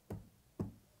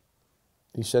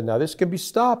 He said, now this can be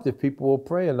stopped if people will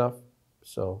pray enough.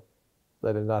 So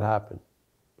let it not happen.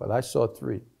 But I saw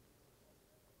 3.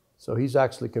 So he's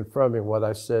actually confirming what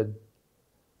I said.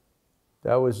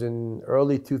 That was in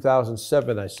early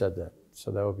 2007 I said that. So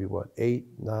that would be what? 8,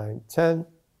 9, 10,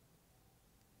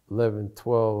 11,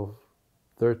 12,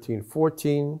 13,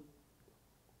 14.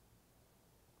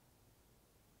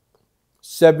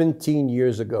 17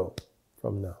 years ago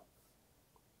from now,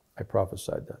 I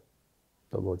prophesied that.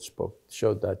 The Lord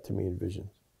showed that to me in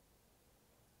visions.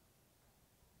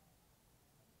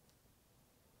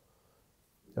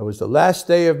 It was the last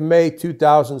day of May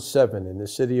 2007 in the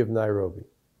city of Nairobi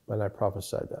when I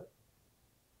prophesied that.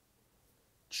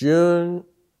 June,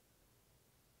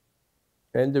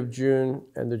 end of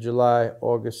July,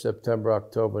 August, September,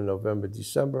 October, November,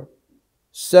 December.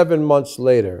 7 months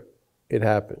later, it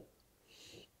happened.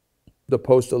 The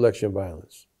post-election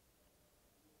violence.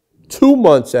 2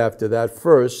 months after that,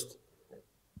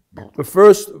 the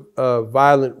first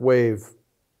violent wave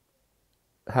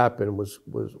happened was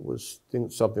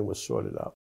something was sorted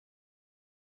out.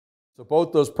 So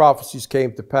both those prophecies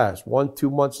came to pass. One 2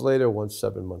 months later, one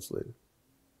 7 months later.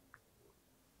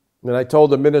 And I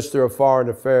told the Minister of Foreign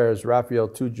Affairs, Raphael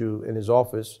Tuju, in his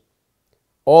office,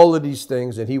 all of these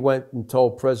things, and he went and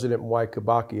told President Mwai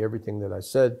Kibaki everything that I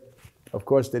said. Of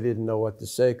course, they didn't know what to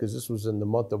say because this was in the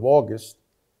month of August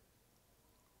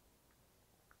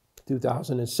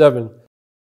 2007.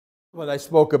 When I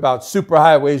spoke about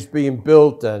superhighways being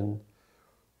built and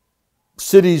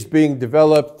cities being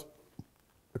developed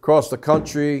across the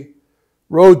country,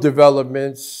 road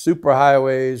developments,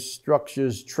 superhighways,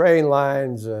 structures, train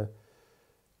lines.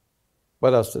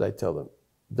 What else did I tell them?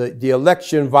 The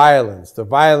election violence, the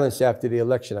violence after the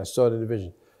election. I saw it in the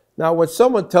vision. Now, when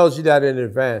someone tells you that in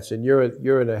advance and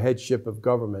you're in a headship of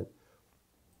government,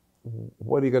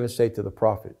 what are you going to say to the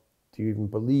prophet? Do you even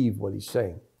believe what he's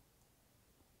saying?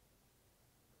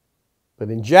 But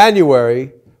in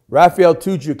January, Raphael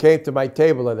Tuju came to my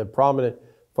table at a prominent,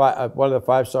 one of the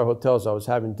 5-star hotels. I was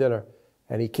having dinner,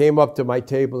 and he came up to my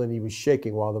table and he was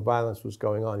shaking while the violence was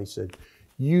going on. He said,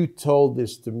 "You told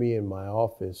this to me in my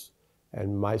office,"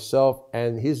 and myself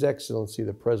and His Excellency,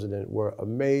 the President, were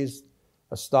amazed,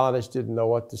 astonished, didn't know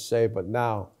what to say. But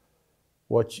now,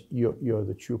 you're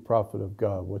the true prophet of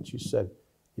God. What you said,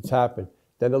 it's happened.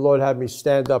 Then the Lord had me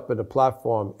stand up at a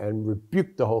platform and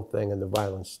rebuke the whole thing, and the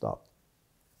violence stopped.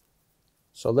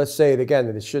 So let's say it again,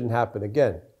 that it shouldn't happen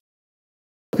again.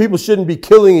 People shouldn't be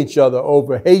killing each other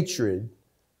over hatred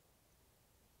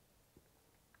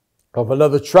of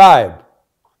another tribe.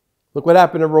 Look what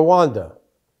happened in Rwanda.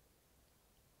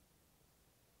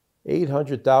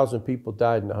 800,000 people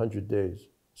died in 100 days,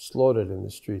 slaughtered in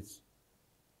the streets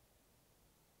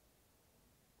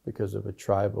because of a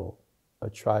tribal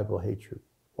hatred,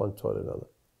 one toward another.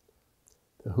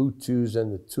 The Hutus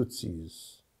and the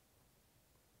Tutsis.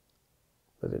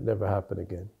 Let it never happen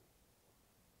again.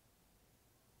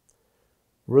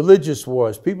 Religious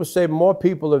wars. People say more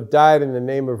people have died in the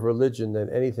name of religion than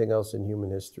anything else in human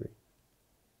history.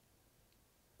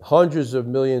 Hundreds of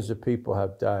millions of people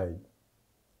have died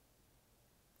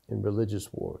in religious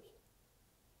wars.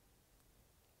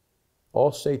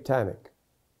 All satanic.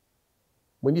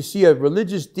 When you see a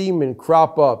religious demon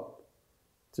crop up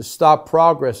to stop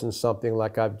progress in something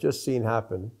like I've just seen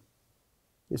happen,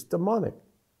 it's demonic.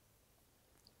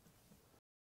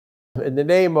 In the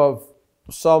name of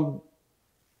some,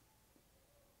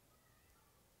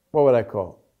 what would I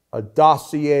call it? A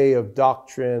dossier of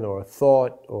doctrine or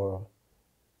thought or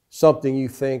something you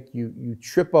think, you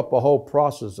trip up a whole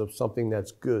process of something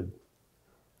that's good,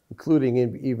 including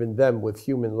even them with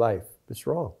human life. It's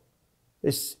wrong.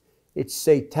 It's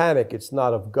satanic. It's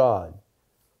not of God.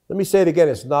 Let me say it again.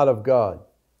 It's not of God.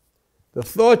 The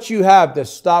thoughts you have that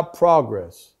stop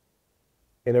progress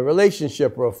in a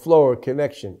relationship or a flow or a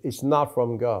connection, it's not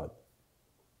from God.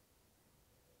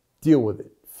 Deal with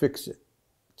it. Fix it.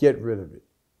 Get rid of it.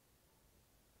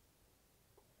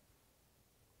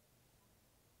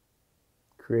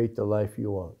 Create the life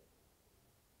you want.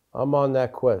 I'm on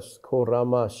that quest.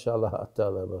 Korama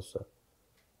shalahatalabasa.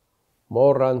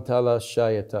 Morantala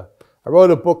shayata. I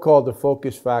wrote a book called The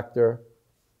Focus Factor.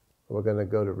 We're going to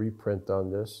go to reprint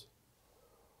on this.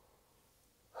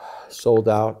 Sold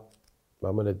out.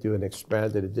 I'm going to do an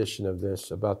expanded edition of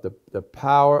this about the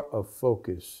power of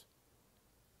focus.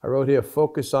 I wrote here,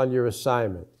 focus on your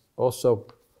assignment. Also,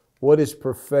 what is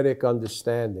prophetic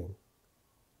understanding?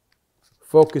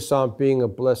 Focus on being a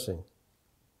blessing.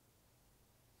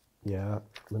 Yeah,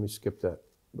 let me skip that.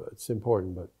 But it's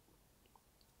important, but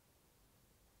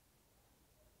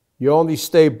you only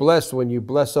stay blessed when you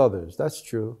bless others. That's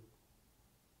true.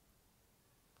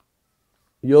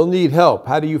 You'll need help.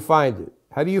 How do you find it?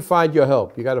 How do you find your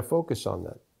help? You got to focus on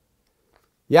that.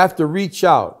 You have to reach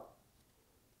out.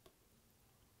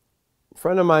 A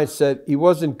friend of mine said he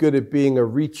wasn't good at being a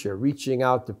reacher, reaching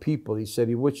out to people. He said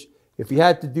he wished if he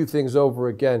had to do things over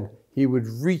again, he would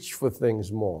reach for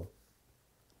things more.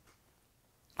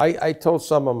 I told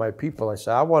some of my people, I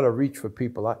said, I want to reach for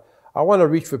people. I want to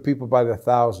reach for people by the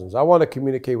thousands. I want to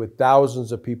communicate with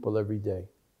thousands of people every day.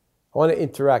 I want to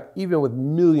interact even with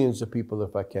millions of people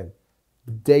if I can,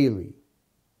 daily.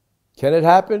 Can it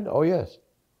happen? Oh, yes.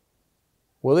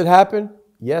 Will it happen?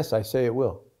 Yes, I say it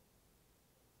will.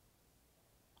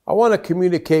 I want to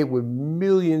communicate with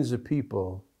millions of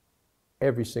people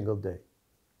every single day,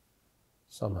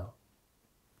 somehow.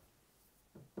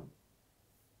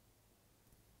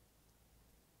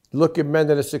 Look at men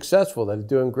that are successful, that are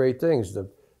doing great things.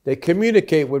 They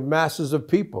communicate with masses of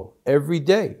people every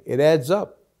day. It adds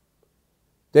up.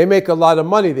 They make a lot of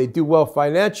money. They do well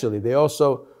financially. They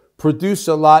also produce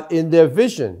a lot in their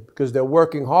vision because they're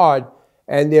working hard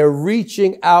and they're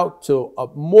reaching out to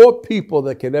more people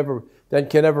than can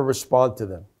ever respond to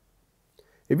them.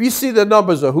 If you see the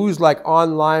numbers of who's like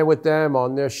online with them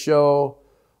on their show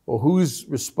or who's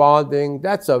responding,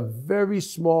 that's a very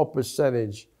small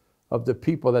percentage of the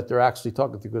people that they're actually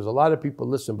talking to, because a lot of people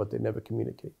listen, but they never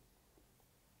communicate.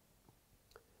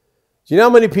 Do you know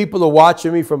how many people are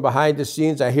watching me from behind the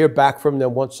scenes? I hear back from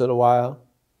them once in a while.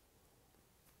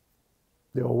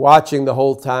 They were watching the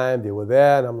whole time. They were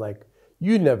there, and I'm like,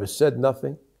 you never said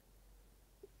nothing.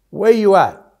 Where you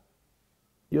at?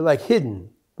 You're like hidden,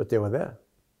 but they were there.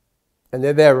 And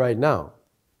they're there right now.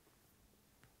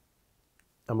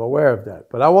 I'm aware of that.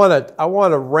 But I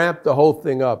want to ramp the whole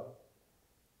thing up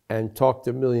and talk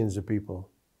to millions of people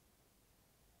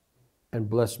and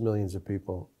bless millions of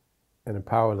people and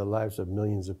empower the lives of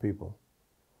millions of people.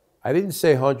 I didn't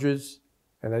say hundreds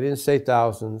and I didn't say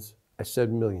thousands. I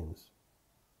said millions.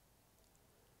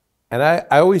 And I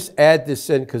always add this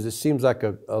in because it seems like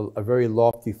a very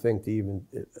lofty thing to even,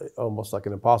 almost like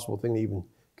an impossible thing to even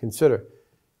consider.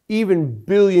 Even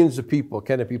billions of people,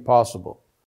 can it be possible?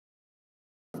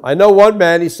 I know one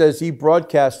man, he says he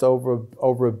broadcast over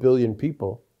 1 billion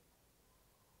people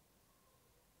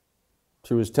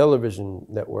through his television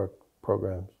network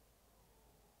programs.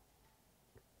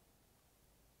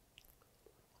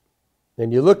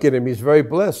 And you look at him, he's very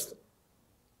blessed.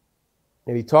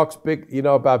 And he talks big,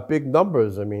 about big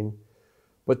numbers. I mean,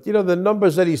 but the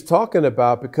numbers that he's talking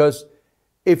about, because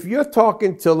if you're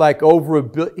talking to like over a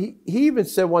billion, he even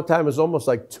said one time it was almost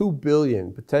like 2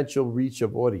 billion potential reach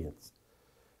of audience.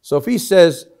 So if he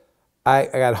says, I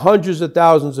got hundreds of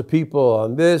thousands of people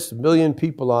on this, 1 million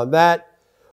people on that,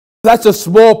 that's a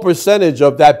small percentage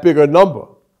of that bigger number.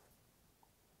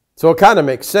 So it kind of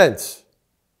makes sense.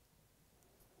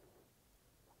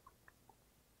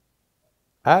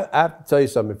 I have to tell you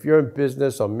something. If you're in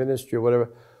business or ministry or whatever,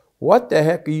 what the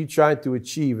heck are you trying to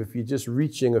achieve if you're just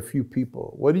reaching a few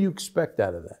people? What do you expect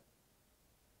out of that?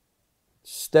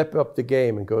 Step up the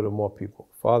game and go to more people.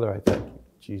 Father, I thank you. In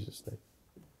Jesus' name.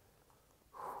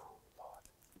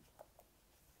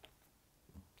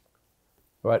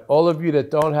 All right, all of you that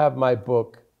don't have my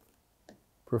book,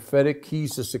 Prophetic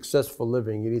Keys to Successful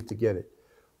Living, you need to get it.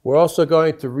 We're also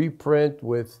going to reprint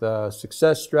with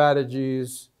success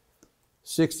strategies,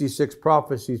 66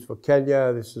 prophecies for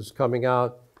Kenya. This is coming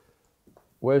out.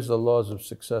 Where's the Laws of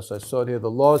Success? I saw it here. The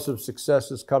Laws of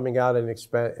Success is coming out in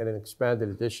an expanded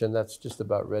edition. That's just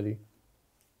about ready.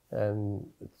 And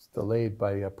it's delayed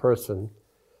by a person.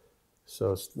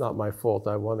 So it's not my fault.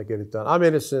 I want to get it done. I'm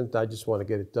innocent. I just want to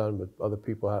get it done, but other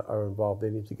people are involved. They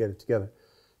need to get it together.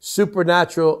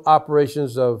 Supernatural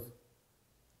Operations of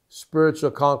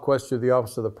Spiritual Conquest through the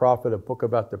Office of the Prophet, a book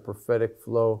about the prophetic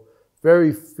flow.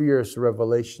 Very fierce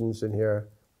revelations in here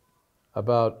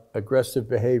about aggressive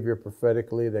behavior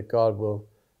prophetically that God will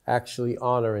actually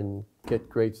honor and get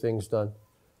great things done.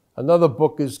 Another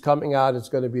book is coming out. It's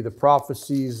going to be the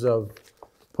prophecies of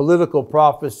political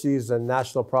prophecies and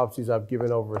national prophecies I've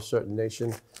given over a certain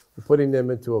nation. We're putting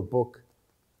them into a book,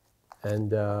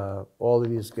 and all of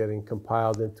these getting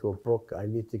compiled into a book. I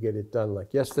need to get it done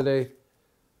like yesterday.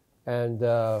 And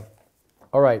all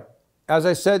right, as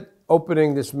I said,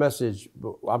 opening this message,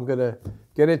 I'm going to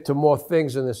get into more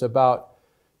things in this about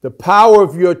the power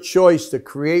of your choice to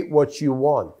create what you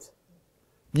want.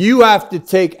 You have to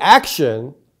take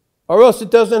action or else it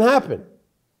doesn't happen.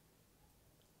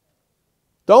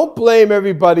 Don't blame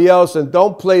everybody else and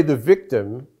don't play the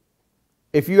victim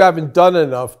if you haven't done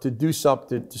enough to do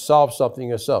something, to solve something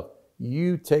yourself.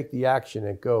 You take the action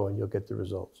and go and you'll get the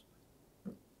results.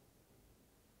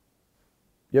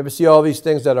 You ever see all these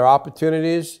things that are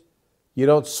opportunities? You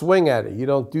don't swing at it. You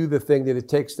don't do the thing that it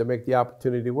takes to make the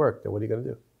opportunity work. Then what are you going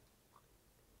to do?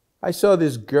 I saw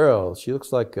this girl. She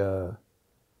looks like a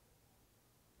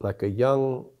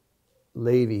young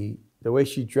lady. The way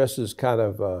she dresses kind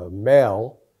of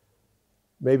male.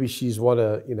 Maybe she's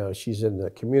she's in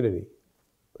the community.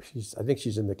 I think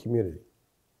she's in the community.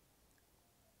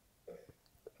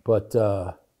 But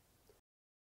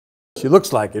she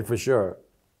looks like it for sure.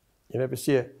 You never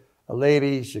see a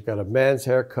lady, she got a man's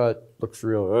haircut, looks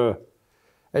real,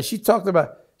 And she talked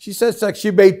about, she says like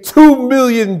she made $2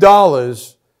 million. $2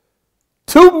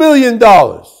 million.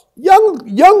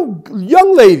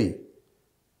 Young lady.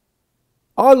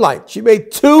 Online. She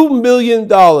made $2 million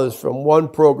from one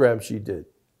program she did.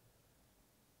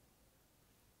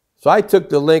 So I took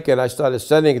the link and I started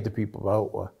sending it to people.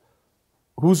 Well,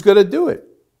 who's going to do it?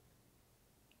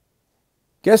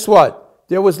 Guess what?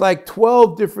 There was like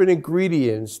 12 different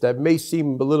ingredients that may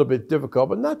seem a little bit difficult,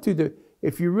 but not too difficult.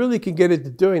 If you really can get into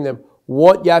doing them,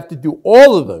 you have to do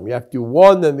all of them. You have to do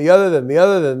one, then the other, then the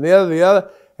other, then the other, the other.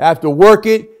 You have to work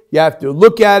it. You have to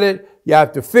look at it. You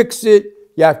have to fix it.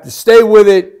 You have to stay with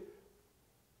it.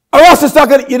 Or else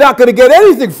you're not going to get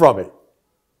anything from it.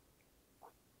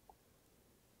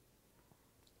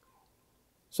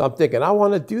 So I'm thinking, I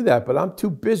want to do that, but I'm too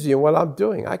busy in what I'm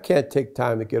doing. I can't take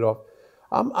time to get off.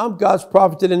 I'm God's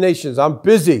prophet to the nations. I'm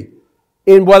busy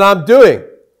in what I'm doing,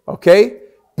 okay?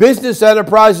 Business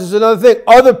enterprise is another thing.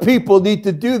 Other people need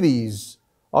to do these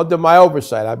under my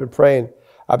oversight. I've been praying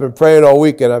all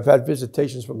week, and I've had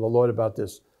visitations from the Lord about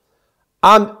this.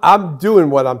 I'm doing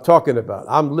what I'm talking about.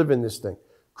 I'm living this thing.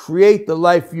 Create the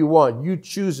life you want. You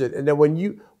choose it. And then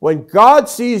when God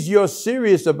sees you're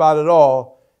serious about it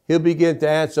all, He'll begin to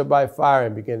answer by fire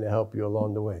and begin to help you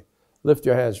along the way. Lift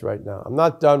your hands right now. I'm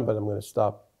not done, but I'm going to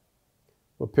stop.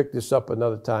 We'll pick this up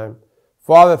another time.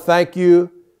 Father, thank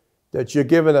you that you're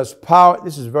giving us power.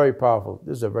 This is very powerful.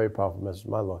 This is a very powerful message,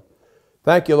 my Lord.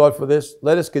 Thank you, Lord, for this.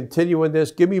 Let us continue in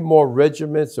this. Give me more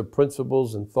regiments of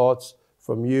principles and thoughts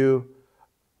from you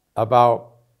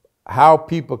about how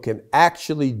people can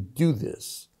actually do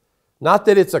this. Not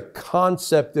that it's a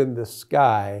concept in the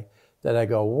sky that I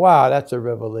go, wow, that's a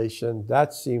revelation.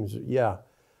 That seems, yeah,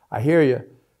 I hear you.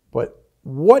 But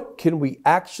what can we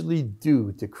actually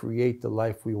do to create the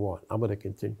life we want? I'm going to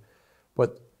continue.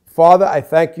 But Father, I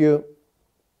thank you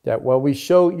that when we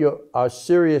show our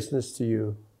seriousness to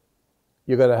you,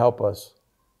 you're going to help us.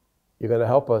 You're going to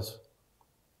help us.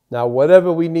 Now,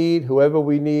 whatever we need, whoever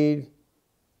we need,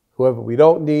 whoever we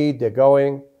don't need, they're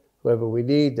going. Whoever we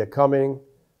need, they're coming.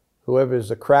 Whoever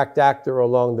is a cracked actor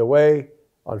along the way,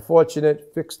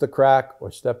 unfortunate, fix the crack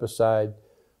or step aside.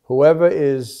 Whoever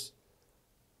is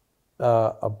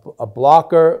a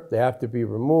blocker, they have to be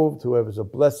removed. Whoever's a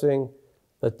blessing,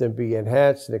 let them be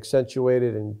enhanced and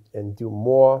accentuated and do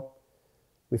more.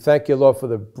 We thank you, Lord, for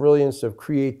the brilliance of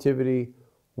creativity,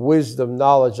 wisdom,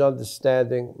 knowledge,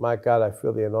 understanding. My God, I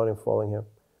feel the anointing falling here.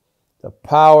 The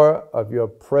power of your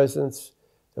presence,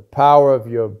 the power of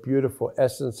your beautiful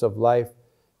essence of life,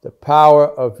 the power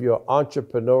of your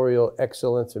entrepreneurial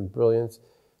excellence and brilliance,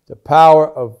 the power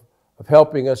of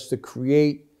helping us to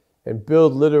create and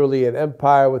build literally an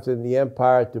empire within the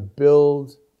empire, to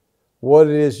build what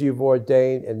it is you've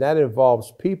ordained. And that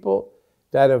involves people,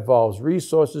 that involves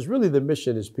resources. Really, the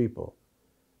mission is people.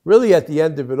 Really, at the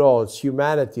end of it all, it's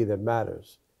humanity that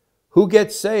matters. Who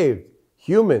gets saved?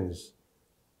 Humans.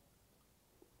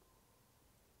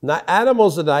 Not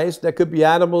animals are nice. There could be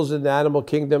animals in the animal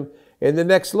kingdom in the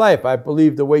next life. I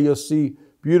believe the way you'll see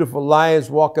beautiful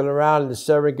lions walking around in the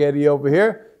Serengeti over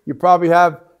here, you probably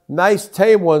have nice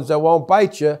tame ones that won't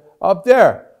bite you up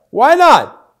there. Why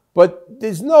not? But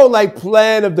there's no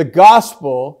plan of the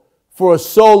gospel for a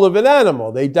soul of an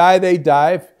animal. They die, they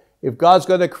die. If God's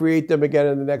going to create them again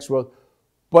in the next world.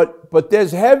 But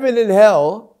there's heaven and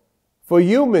hell for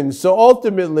humans. So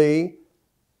ultimately,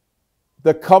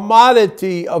 the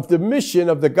commodity of the mission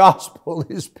of the gospel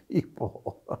is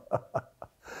people.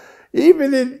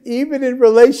 Even in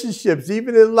relationships,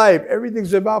 even in life,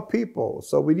 everything's about people.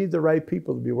 So we need the right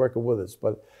people to be working with us.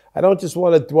 But I don't just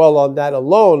want to dwell on that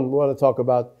alone. We want to talk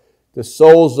about the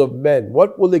souls of men.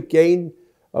 What will it gain?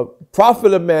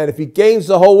 Profit a man if he gains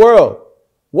the whole world?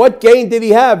 What gain did he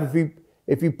have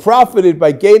if he profited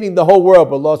by gaining the whole world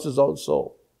but lost his own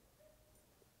soul?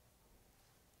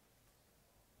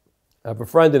 I have a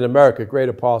friend in America, great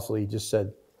apostle. He just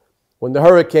said, when the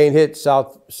hurricane hit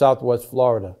southwest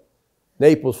Florida,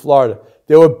 Naples, Florida,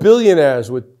 there were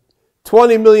billionaires with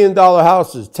 $20 million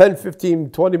houses, $10,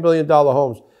 $15, $20 million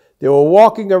homes. They were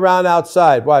walking around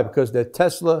outside. Why? Because their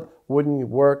Tesla wouldn't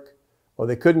work, or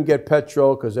they couldn't get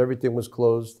petrol because everything was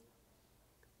closed.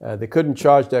 They couldn't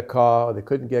charge their car, or they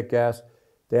couldn't get gas.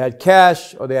 They had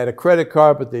cash, or they had a credit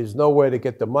card, but there's no way to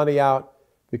get the money out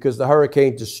because the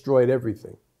hurricane destroyed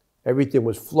everything. Everything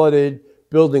was flooded.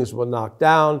 Buildings were knocked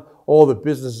down. All the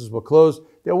businesses were closed.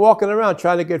 They're walking around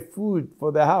trying to get food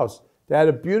for their house. They had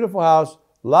a beautiful house,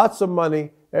 lots of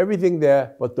money, everything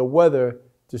there, but the weather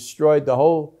destroyed the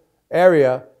whole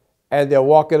area, and they're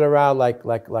walking around like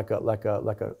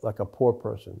a poor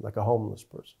person, like a homeless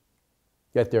person.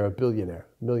 Yet they're a billionaire,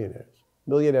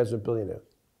 millionaires and billionaires.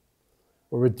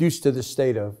 Were reduced to the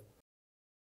state of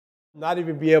not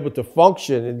even be able to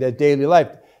function in their daily life.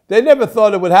 They never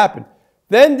thought it would happen.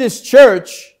 Then this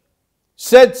church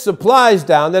sent supplies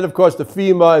down. Then, of course, the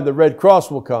FEMA and the Red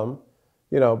Cross will come,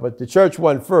 but the church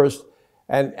went first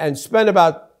and spent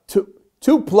about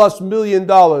 $2+ million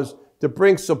to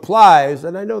bring supplies.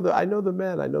 And I know the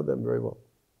man. I know them very well.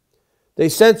 They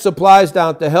sent supplies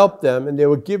down to help them, and they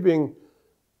were giving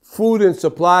food and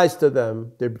supplies to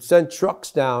them. They sent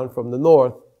trucks down from the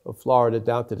north of Florida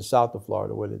down to the south of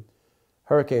Florida where the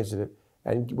hurricanes hit it,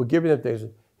 and we're giving them things.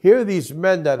 Here are these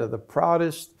men that are the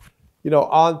proudest,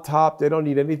 on top. They don't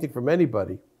need anything from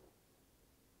anybody.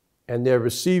 And they're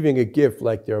receiving a gift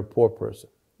like they're a poor person.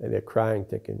 And they're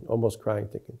almost crying,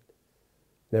 thinking,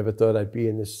 never thought I'd be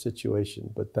in this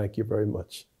situation, but thank you very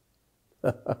much.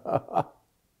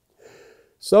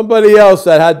 Somebody else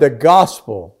that had the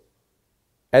gospel,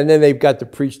 and then they've got to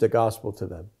preach the gospel to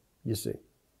them, you see.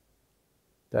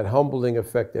 That humbling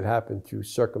effect that happened through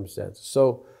circumstances.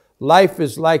 So life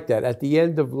is like that. At the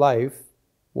end of life,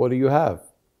 what do you have?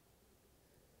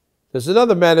 There's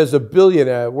another man who's a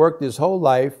billionaire, worked his whole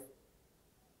life,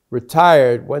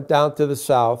 retired, went down to the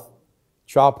south,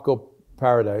 tropical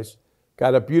paradise,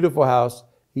 got a beautiful house.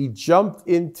 He jumped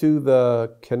into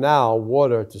the canal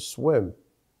water to swim.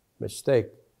 Mistake.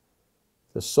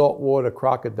 The saltwater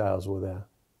crocodiles were there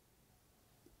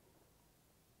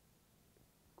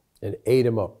and ate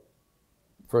him up.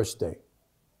 First day.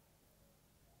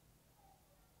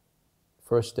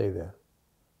 First day there.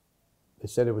 They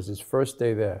said it was his first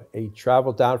day there. He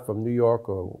traveled down from New York,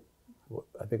 or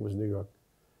I think it was New York.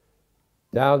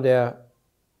 Down there,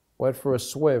 went for a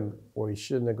swim where he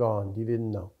shouldn't have gone. He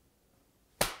didn't know.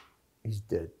 He's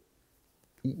dead.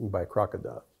 Eaten by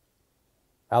crocodiles.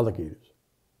 Alligators.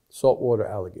 Saltwater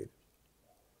alligators.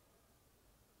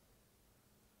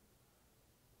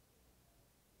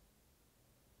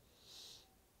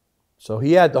 So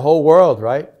he had the whole world,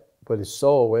 right? But his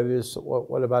soul,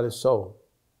 what about his soul?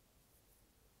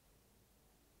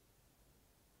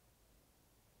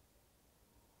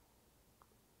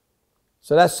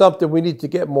 So that's something we need to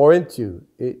get more into.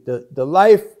 The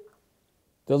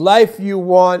life you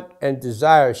want and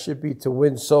desire should be to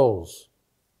win souls.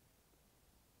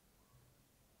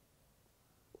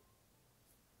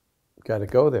 Got to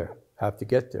go there. Have to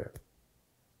get there.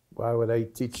 Why would I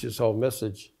teach this whole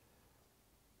message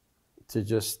to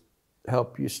just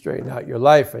help you straighten out your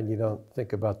life and you don't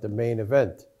think about the main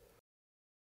event?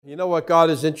 You know what God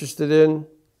is interested in?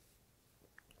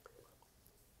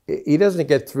 He doesn't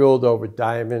get thrilled over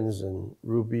diamonds and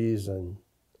rubies and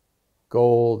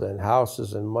gold and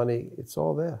houses and money. It's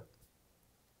all there.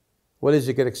 What does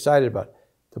he get excited about?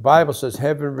 The Bible says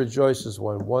heaven rejoices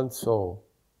when one soul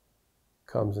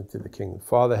comes into the kingdom.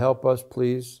 Father, help us,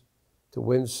 please, to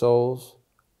win souls.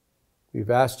 We've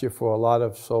asked you for a lot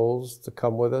of souls to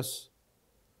come with us.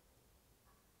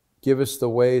 Give us the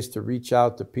ways to reach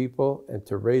out to people and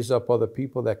to raise up other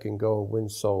people that can go and win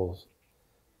souls.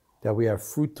 That we have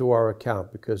fruit to our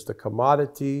account, because the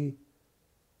commodity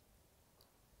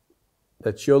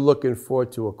that you're looking for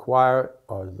to acquire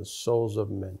are the souls of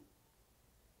men.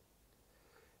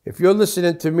 If you're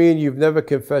listening to me and you've never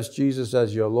confessed Jesus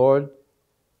as your Lord,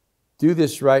 do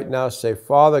this right now. Say,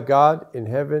 Father God in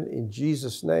heaven, in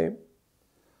Jesus' name,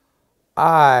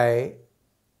 I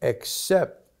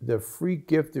accept the free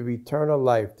gift of eternal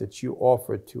life that you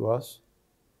offered to us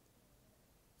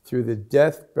through the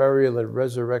death, burial, and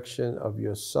resurrection of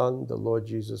your Son, the Lord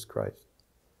Jesus Christ.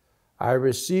 I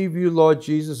receive you, Lord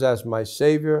Jesus, as my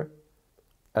Savior,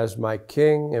 as my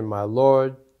King and my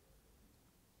Lord.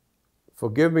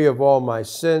 Forgive me of all my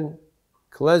sin.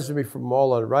 Cleanse me from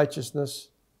all unrighteousness.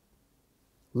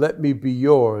 Let me be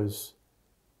yours.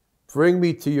 Bring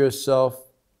me to yourself,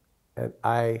 and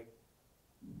I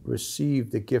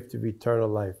receive the gift of eternal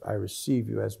life. I receive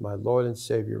you as my Lord and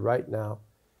Savior right now,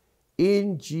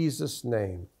 in Jesus'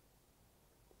 name.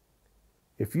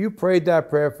 If you prayed that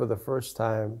prayer for the first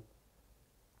time,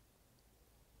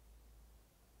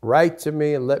 write to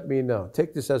me and let me know.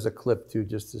 Take this as a clip too,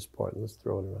 just this part. Let's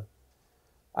throw it around.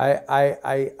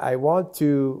 I want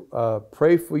to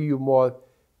pray for you more,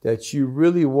 that you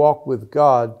really walk with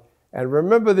God. And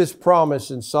remember this promise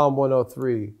in Psalm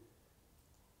 103,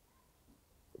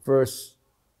 verse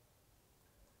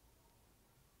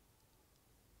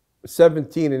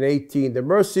 17 and 18. The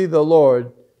mercy of the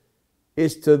Lord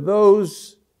is to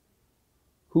those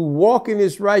who walk in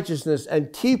his righteousness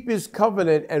and keep his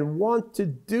covenant and want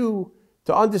to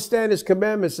understand his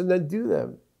commandments and then do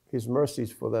them. His mercy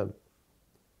is for them.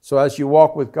 So as you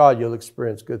walk with God, you'll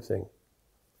experience good things.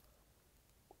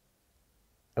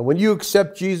 And when you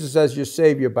accept Jesus as your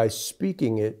Savior by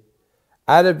speaking it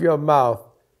out of your mouth,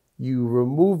 you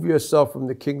remove yourself from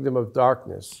the kingdom of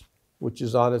darkness, which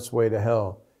is on its way to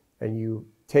hell, and you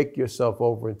take yourself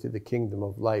over into the kingdom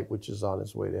of light, which is on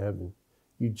its way to heaven.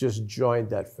 You just joined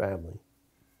that family.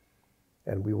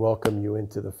 And we welcome you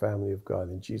into the family of God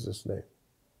in Jesus' name.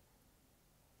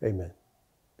 Amen.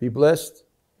 Be blessed.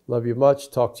 Love you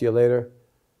much. Talk to you later.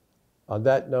 On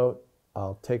that note,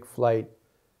 I'll take flight.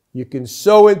 You can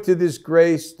sow into this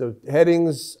grace. The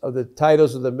headings of the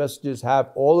titles of the messages have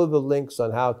all of the links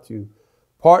on how to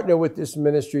partner with this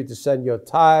ministry, to send your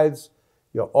tithes,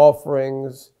 your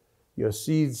offerings, your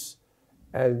seeds,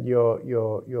 and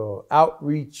your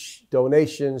outreach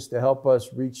donations to help us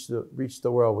reach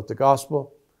the world with the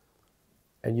gospel.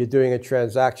 And you're doing a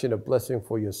transaction of blessing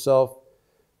for yourself.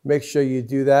 Make sure you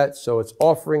do that. So it's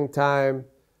offering time.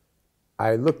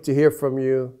 I look to hear from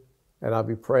you, and I'll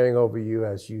be praying over you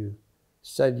as you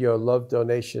send your love,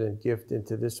 donation, and gift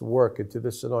into this work, into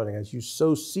this anointing. As you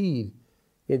sow seed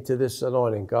into this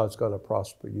anointing, God's going to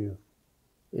prosper you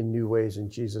in new ways in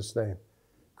Jesus' name.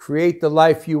 Create the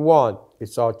life you want.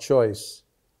 It's our choice.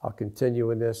 I'll continue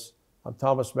in this. I'm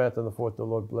Thomas Manton IV. The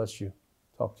Lord bless you.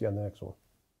 Talk to you on the next one.